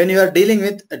when you are dealing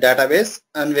with a database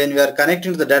and when you are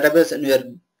connecting to the database and you are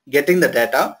getting the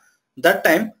data, that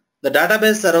time the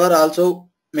database server also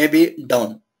may be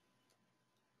down.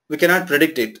 We cannot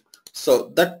predict it.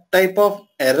 So that type of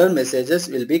error messages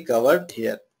will be covered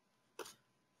here.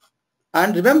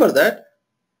 And remember that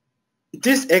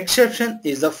this exception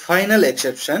is the final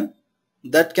exception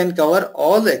that can cover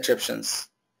all the exceptions.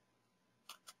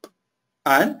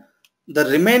 And the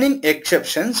remaining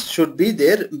exceptions should be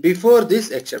there before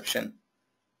this exception.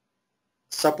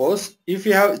 Suppose if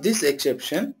you have this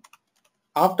exception,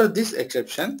 after this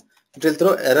exception, it will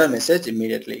throw error message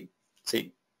immediately.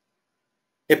 See,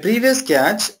 a previous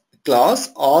catch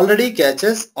clause already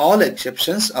catches all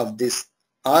exceptions of this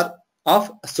or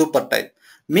of super type.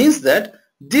 Means that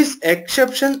this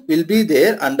exception will be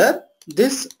there under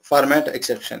this format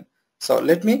exception. So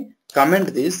let me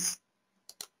comment this.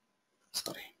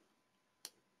 Sorry.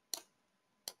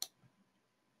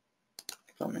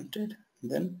 Commented.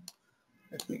 Then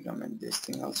let me comment this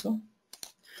thing also.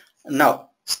 Now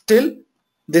still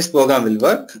this program will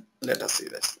work. Let us see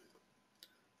this.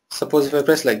 Suppose if I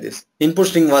press like this, input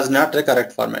string was not the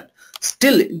correct format.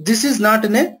 Still this is not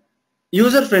in a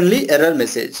user friendly error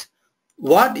message.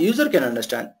 What user can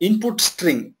understand? Input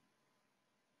string.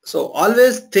 So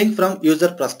always think from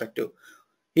user perspective.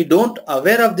 He don't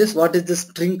aware of this, what is the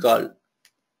string called?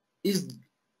 He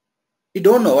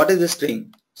don't know what is the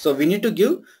string. So we need to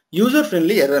give user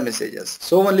friendly error messages.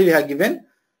 So only we have given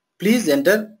please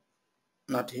enter,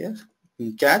 not here,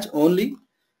 in catch only,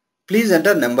 please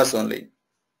enter numbers only.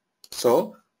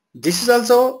 So this is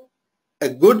also a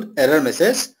good error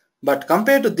message, but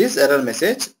compared to this error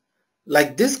message,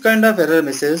 like this kind of error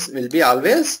message will be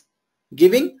always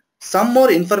giving some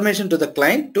more information to the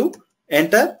client to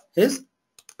enter his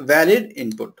valid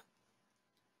input.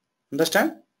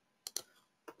 Understand?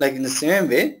 Like in the same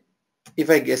way, if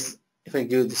I give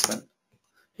this one,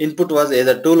 input was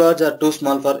either too large or too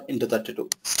small for into 32.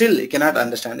 Still, you cannot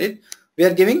understand it. We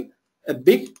are giving a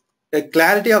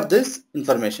clarity of this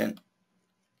information.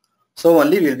 So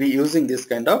only we will be using this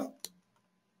kind of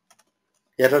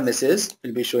error message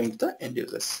will be showing to the end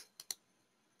users.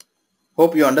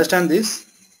 Hope you understand this.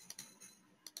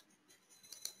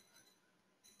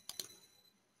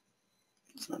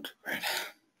 It's not required.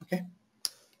 Okay.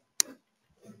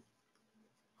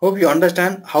 Hope you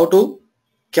understand how to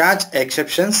catch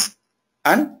exceptions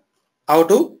and how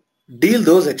to deal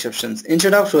those exceptions.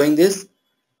 Instead of showing this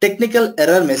technical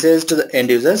error message to the end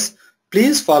users,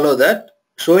 please follow that,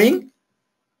 showing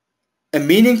a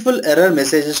meaningful error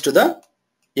messages to the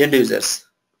end users.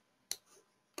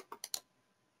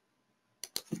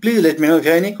 Please let me know if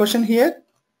you have any question here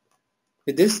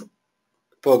with this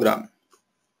program.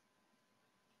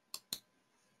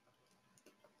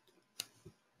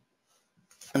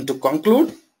 And to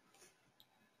conclude,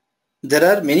 there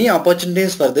are many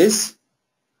opportunities for this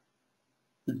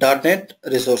 .NET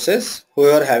resources.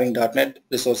 Whoever having .NET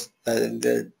resource,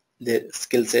 their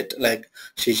skill set like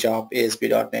C#,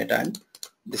 ASP.NET and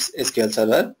this SQL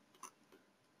Server,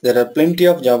 there are plenty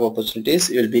of job opportunities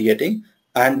you will be getting,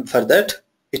 and for that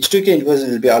H2K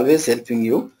Infosys will be always helping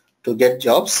you to get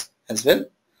jobs as well,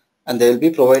 and they will be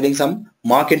providing some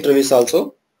mock interviews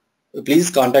also. Please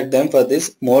contact them for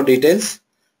this more details,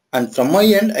 and from my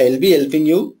end I will be helping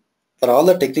you for all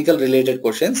the technical related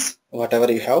questions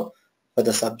whatever you have for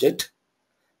the subject.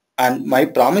 And my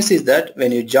promise is that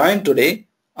when you join today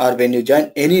or when you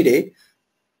join any day,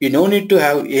 you no need to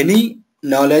have any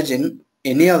knowledge in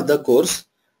any of the course.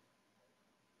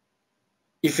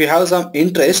 If you have some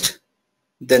interest,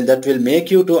 then that will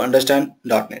make you to understand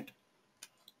 .NET.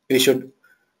 You should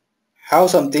have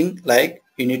something like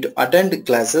you need to attend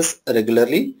classes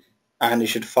regularly, and you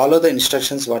should follow the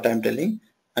instructions what I am telling,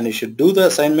 and you should do the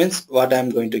assignments what I am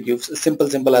going to give.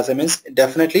 Simple assignments.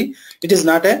 Definitely it is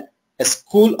not a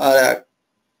school or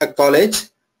a college.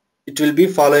 It will be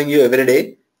following you every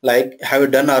day, like have you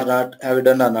done or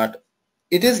not.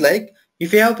 It is like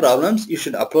if you have problems you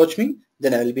should approach me,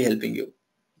 then I will be helping you.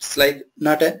 It's like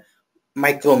not a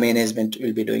micromanagement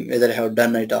will be doing whether I have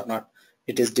done it or not.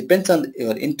 It is depends on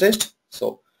your interest.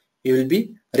 So you will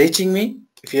be reaching me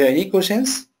if you have any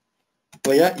questions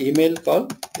via email, call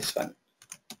this one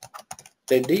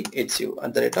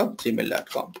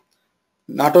reddyhu@gmail.com.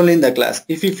 Not only in the class,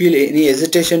 if you feel any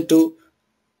hesitation to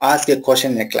ask a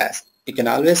question in a class, you can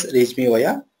always reach me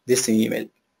via this email.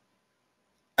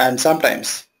 And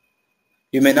sometimes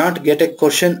you may not get a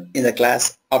question in the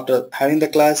class. After having the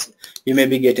class, you may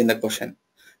be getting the question.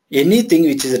 Anything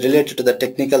which is related to the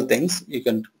technical things, you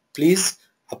can please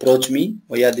approach me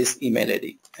via this email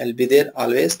ID. I'll be there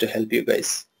always to help you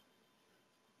guys.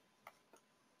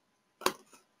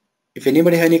 If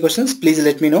anybody have any questions, please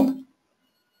let me know.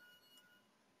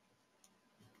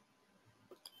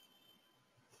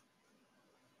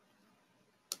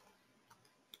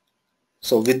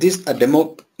 So with this, a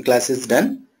demo class is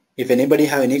done. If anybody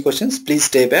have any questions, please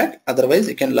stay back. Otherwise,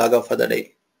 you can log off for the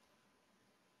day.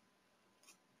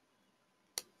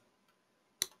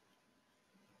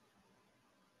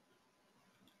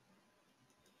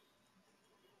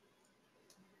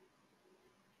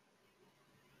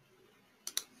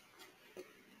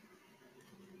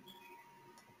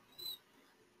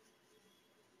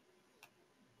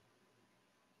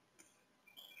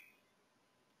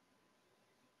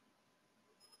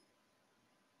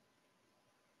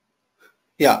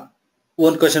 Yeah,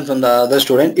 one question from the other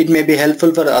student. It may be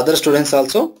helpful for other students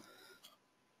also.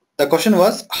 The question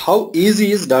was, how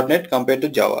easy is .NET compared to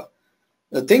Java?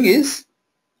 The thing is,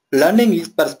 learning is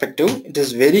perspective. It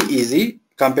is very easy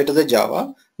compared to the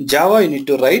Java. Java, you need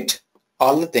to write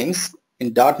all the things.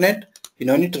 In .NET, you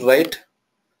don't need to write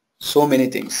so many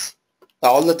things.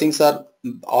 All the things are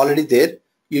already there.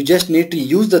 You just need to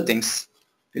use the things.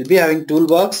 You'll be having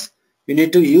toolbox. You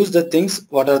need to use the things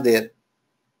what are there.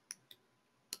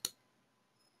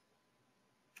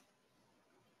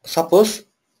 Suppose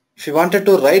if you wanted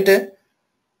to write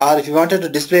or if you wanted to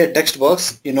display a text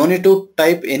box, you no need to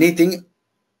type anything,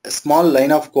 a small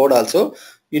line of code also.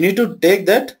 You need to take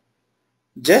that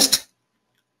just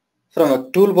from a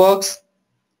toolbox.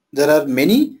 There are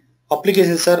many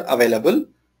applications are available.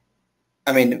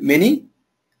 I mean many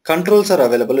controls are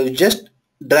available. You just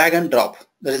drag and drop.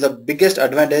 That is the biggest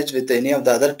advantage with any of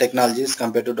the other technologies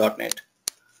compared to .NET.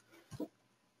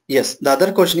 Yes, the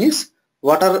other question is,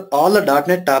 what are all the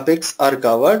 .NET topics are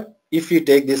covered if you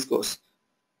take this course?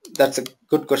 That's a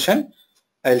good question.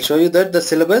 I'll show you that the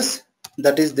syllabus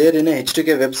that is there in a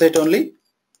H2K website only.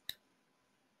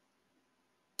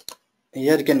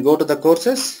 Here you can go to the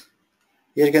courses.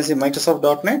 Here you can see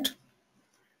Microsoft.NET.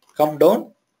 Come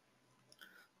down.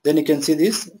 Then you can see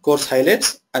these course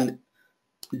highlights and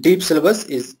deep syllabus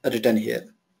is written here.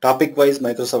 Topic wise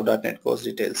Microsoft.NET course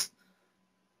details.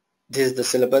 This is the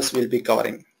syllabus we'll be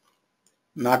covering.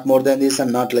 Not more than this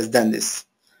and not less than this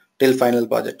till final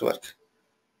project work.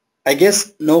 I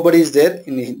guess nobody is there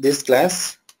in this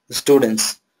class.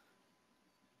 Students,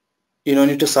 you don't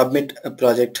need to submit a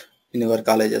project in your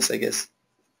colleges, I guess.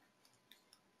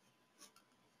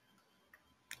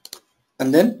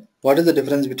 And then what is the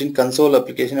difference between console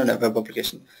application and a web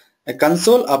application? A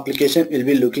console application will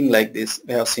be looking like this,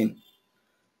 we have seen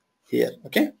here,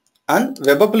 okay? And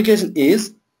web application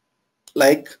is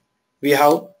like we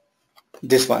have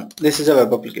this one. This is a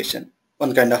web application,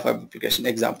 one kind of web application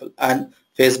example, and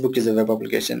Facebook is a web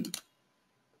application.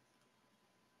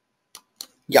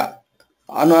 Yeah.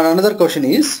 And another question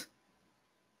is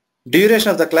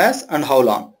duration of the class and how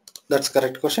long. That's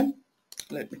correct question.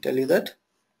 Let me tell you that.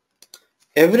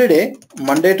 Every day,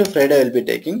 Monday to Friday, I will be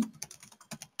taking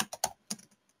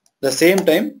the same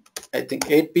time, I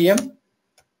think 8 p.m.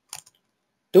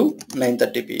 to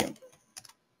 9:30 p.m.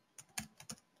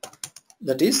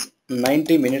 That is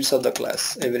 90 minutes of the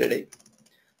class every day.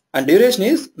 And duration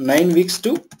is 9 weeks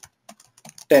to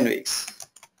 10 weeks.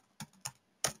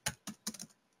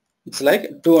 It's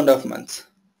like 2.5 months.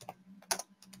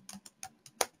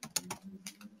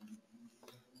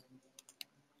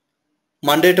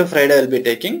 Monday to Friday I will be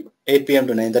taking 8 p.m.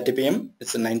 to 9:30 p.m.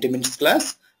 It's a 90 minutes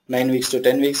class. 9 weeks to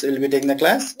 10 weeks we will be taking the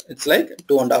class. It's like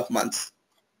 2.5 months.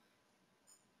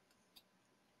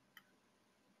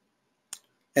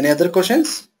 Any other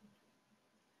questions?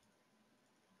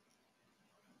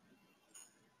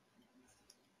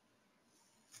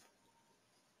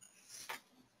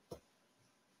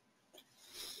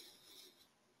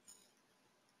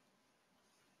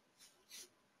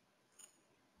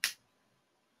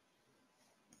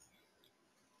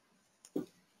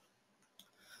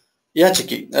 Yeah,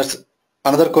 Chiki, that's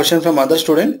another question from other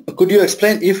student. Could you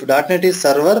explain if .NET is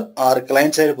server or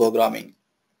client-side programming?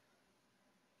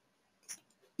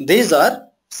 These are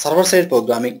server-side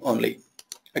programming only.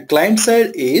 A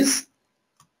client-side is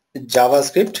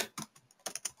JavaScript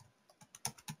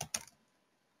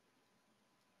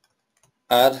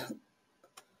or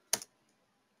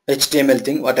HTML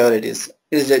thing, whatever it is.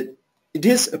 It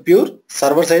is a pure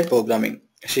server-side programming.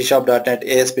 C#.NET,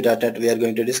 ASP.NET we are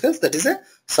going to discuss. That is a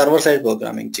server-side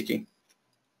programming, Chiki.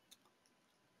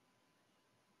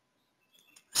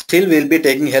 Still we will be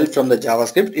taking help from the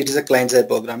JavaScript. It is a client-side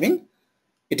programming.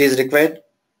 It is required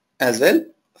as well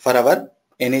for our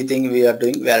anything we are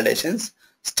doing validations.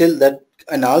 Still that,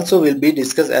 and also will be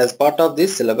discussed as part of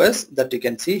this syllabus that you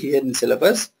can see here in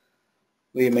syllabus.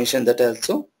 We mentioned that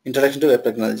also. Introduction to Web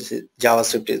Technology,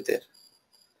 JavaScript is there.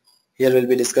 Here we'll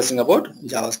be discussing about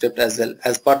JavaScript as well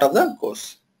as part of the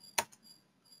course.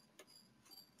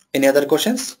 Any other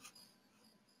questions?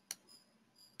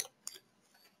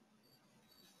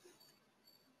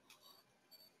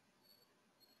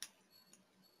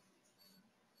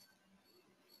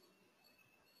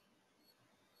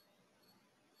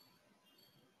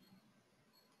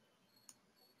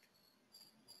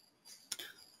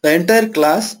 The entire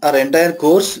class or entire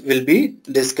course will be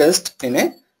discussed in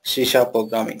a C#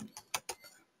 programming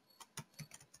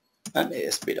and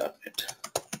ASP.NET.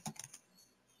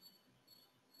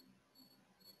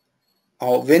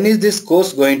 When is this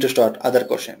course going to start? Other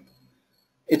question.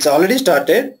 It's already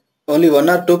started. Only 1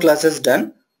 or 2 classes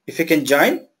done. If you can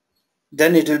join,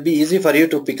 then it will be easy for you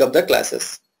to pick up the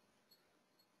classes.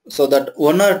 So that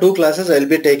 1 or 2 classes I will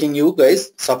be taking you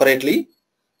guys separately.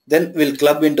 Then we'll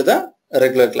club into the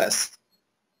regular class.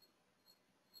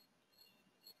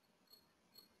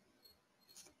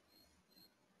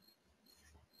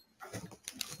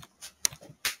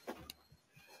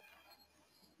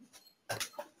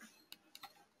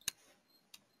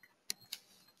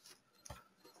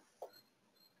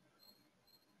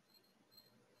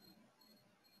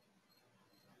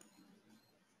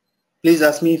 Please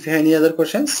ask me if you have any other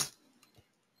questions.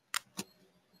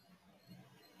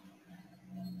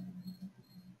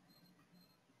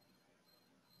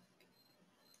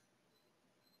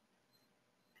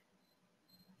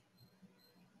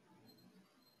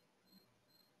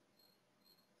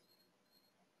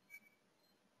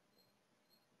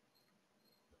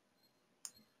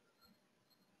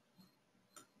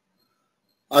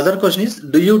 Other question is,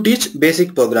 do you teach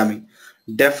basic programming?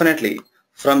 Definitely.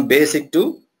 From basic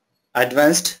to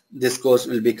advanced, this course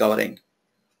will be covering.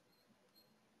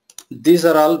 These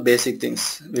are all basic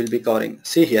things we'll be covering.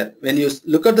 See here, when you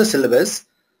look at the syllabus,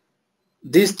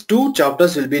 these two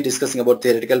chapters will be discussing about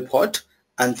theoretical part,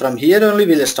 and from here only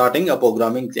we are starting a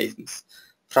programming things.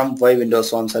 From why Windows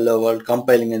Forms, hello world,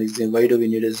 compiling and exam, why do we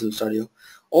need a Visual Studio.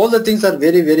 All the things are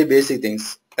very basic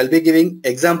things. I'll be giving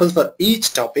examples for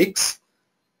each topics.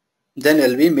 Then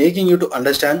I'll be making you to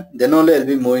understand. Then only I'll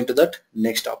be moving to that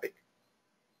next topic.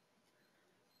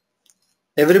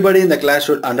 Everybody in the class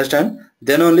should understand.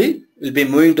 Then only we'll be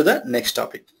moving to the next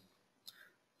topic.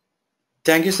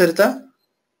 Thank you, Sarita.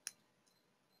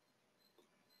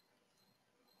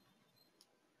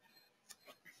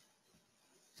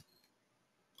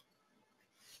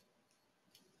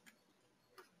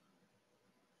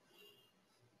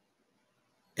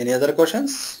 Any other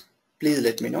questions? Please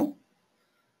let me know,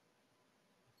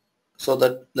 so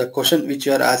that the question which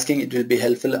you are asking, it will be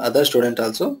helpful other student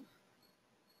also.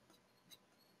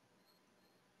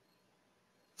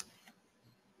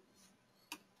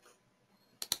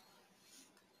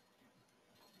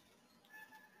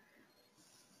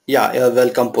 Yeah, you're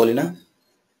welcome, Paulina.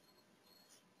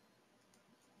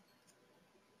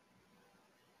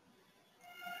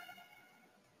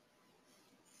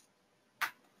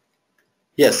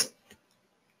 Yes.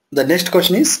 The next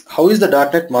question is, how is the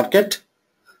 .NET market?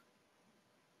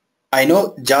 I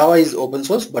know Java is open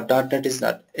source, but .NET is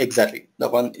not. Exactly. The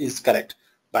one is correct.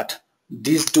 But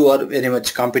these two are very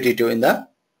much competitive in the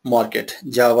market,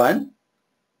 Java and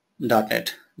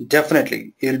 .NET.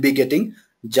 Definitely, you will be getting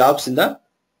jobs in the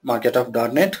market of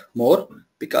 .NET more,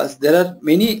 because there are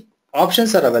many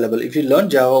options are available. If you learn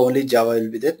Java, only Java will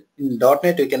be there. In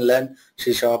 .NET, you can learn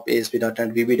C#,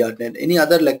 ASP.NET, VB.NET, any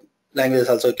other like languages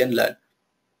also you can learn.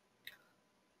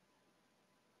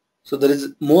 So there is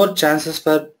more chances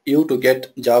for you to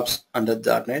get jobs under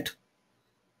 .NET.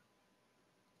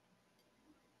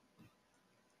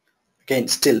 Again,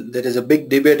 still there is a big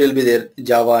debate will be there,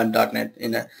 Java and .NET.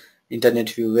 In a internet,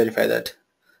 if you verify that,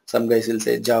 some guys will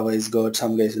say Java is good,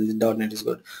 some guys will say .NET is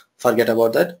good. Forget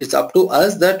about that. It's up to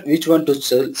us that which one to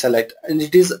select, and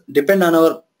it is depend on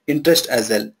our interest as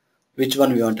well, which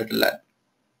one we wanted to learn.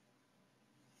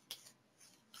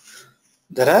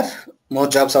 There are more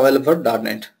jobs available for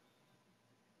 .NET.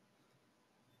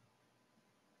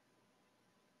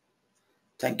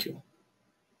 Thank you.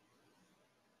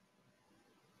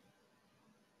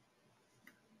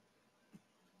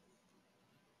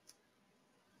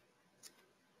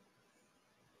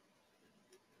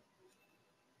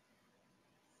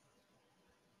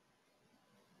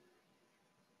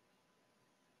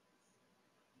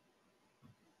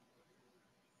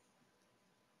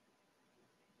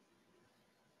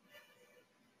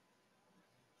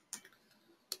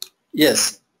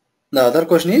 Yes. The other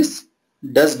question is,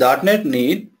 does .NET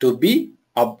need to be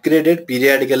upgraded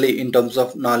periodically in terms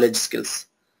of knowledge skills?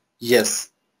 Yes,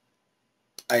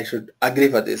 I should agree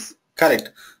for this.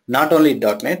 Correct. Not only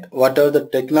 .NET, whatever the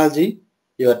technology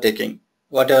you are taking,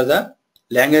 whatever the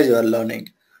language you are learning,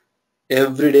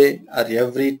 every day or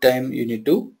every time you need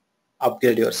to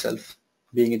upgrade yourself.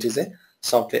 Being it is a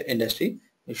software industry,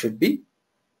 you should be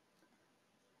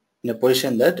in a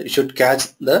position that you should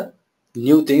catch the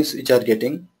new things which are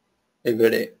getting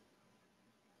every day.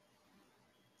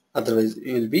 Otherwise,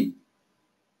 you will be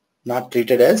not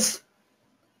treated as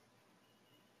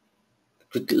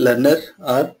quick learner,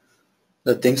 or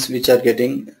the things which are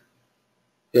getting,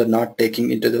 you are not taking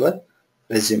into your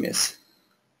resumes.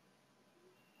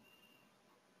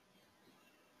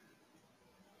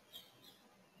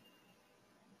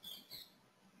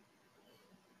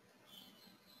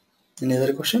 Any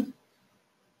other question?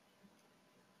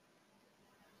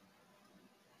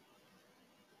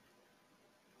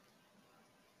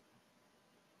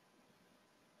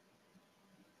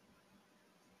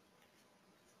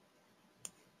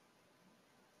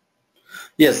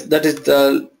 Yes, that is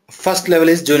the first level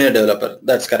is junior developer.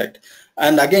 That's correct.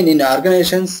 And again, in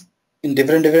organizations, in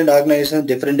different organizations,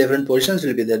 different positions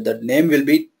will be there. That name will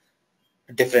be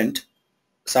different.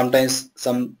 Sometimes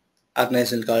some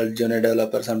organization will call junior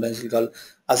developer, sometimes will call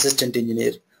assistant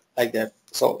engineer, like that.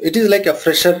 So it is like a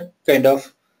fresher kind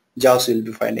of jobs you will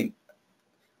be finding.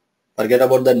 Forget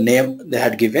about the name they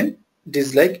had given. It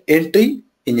is like entry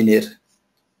engineer.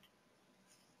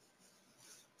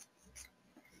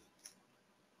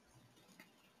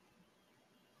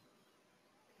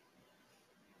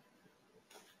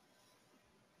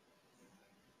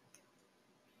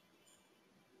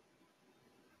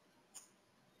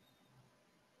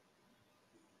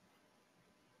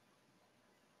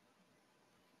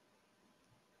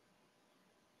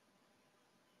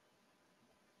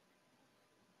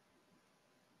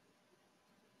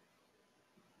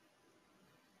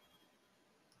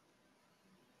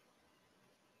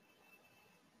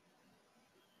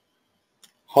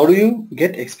 How do you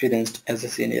get experienced as a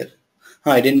senior?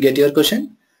 I didn't get your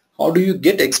question. How do you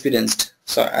get experienced?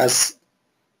 So as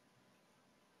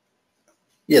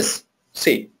yes,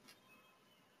 see,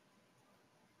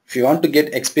 if you want to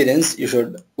get experience, you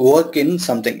should work in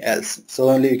something else. So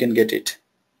only you can get it.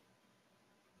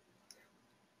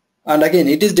 And again,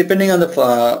 it is depending on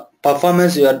the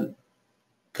performance you are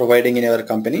providing in your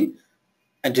company.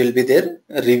 And will be there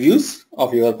reviews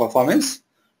of your performance.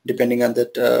 Depending on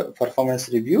that performance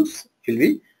reviews, you'll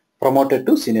be promoted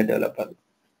to senior developer.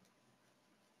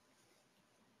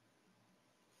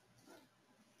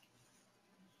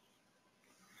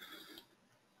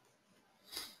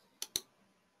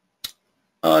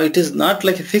 It is not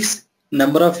like a fixed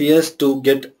number of years to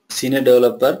get senior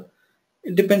developer.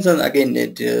 It depends on again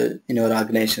in your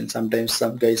organization. Sometimes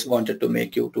some guys wanted to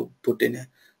make you to put in a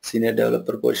senior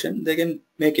developer position. They can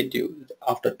make it you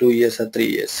after 2 years or 3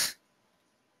 years.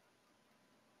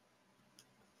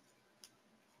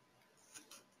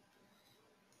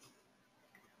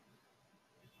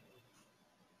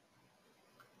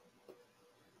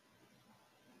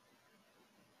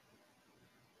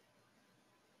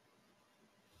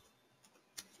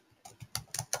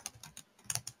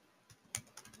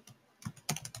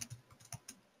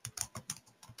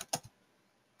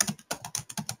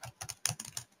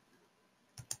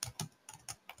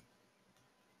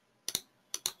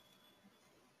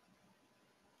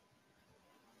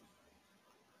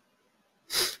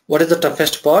 What is the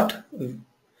toughest part?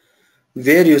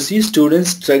 Where you see students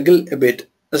struggle a bit.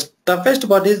 The toughest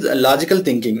part is logical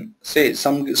thinking. Say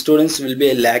some students will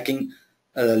be lacking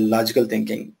logical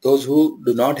thinking. Those who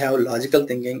do not have logical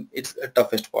thinking, it's the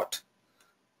toughest part.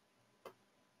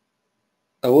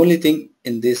 The only thing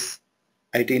in this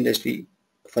IT industry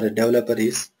for a developer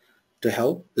is to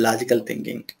have logical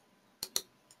thinking.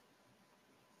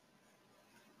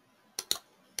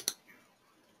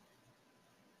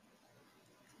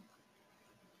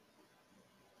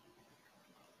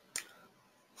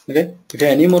 Okay, if you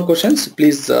have any more questions,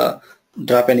 please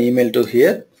drop an email to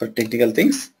here for technical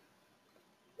things.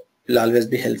 Will always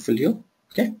be helpful you.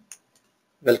 Okay,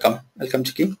 welcome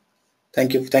Chiki.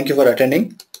 Thank you for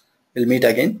attending. We'll meet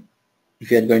again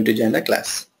if you are going to join the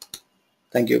class.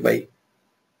 Thank you. Bye.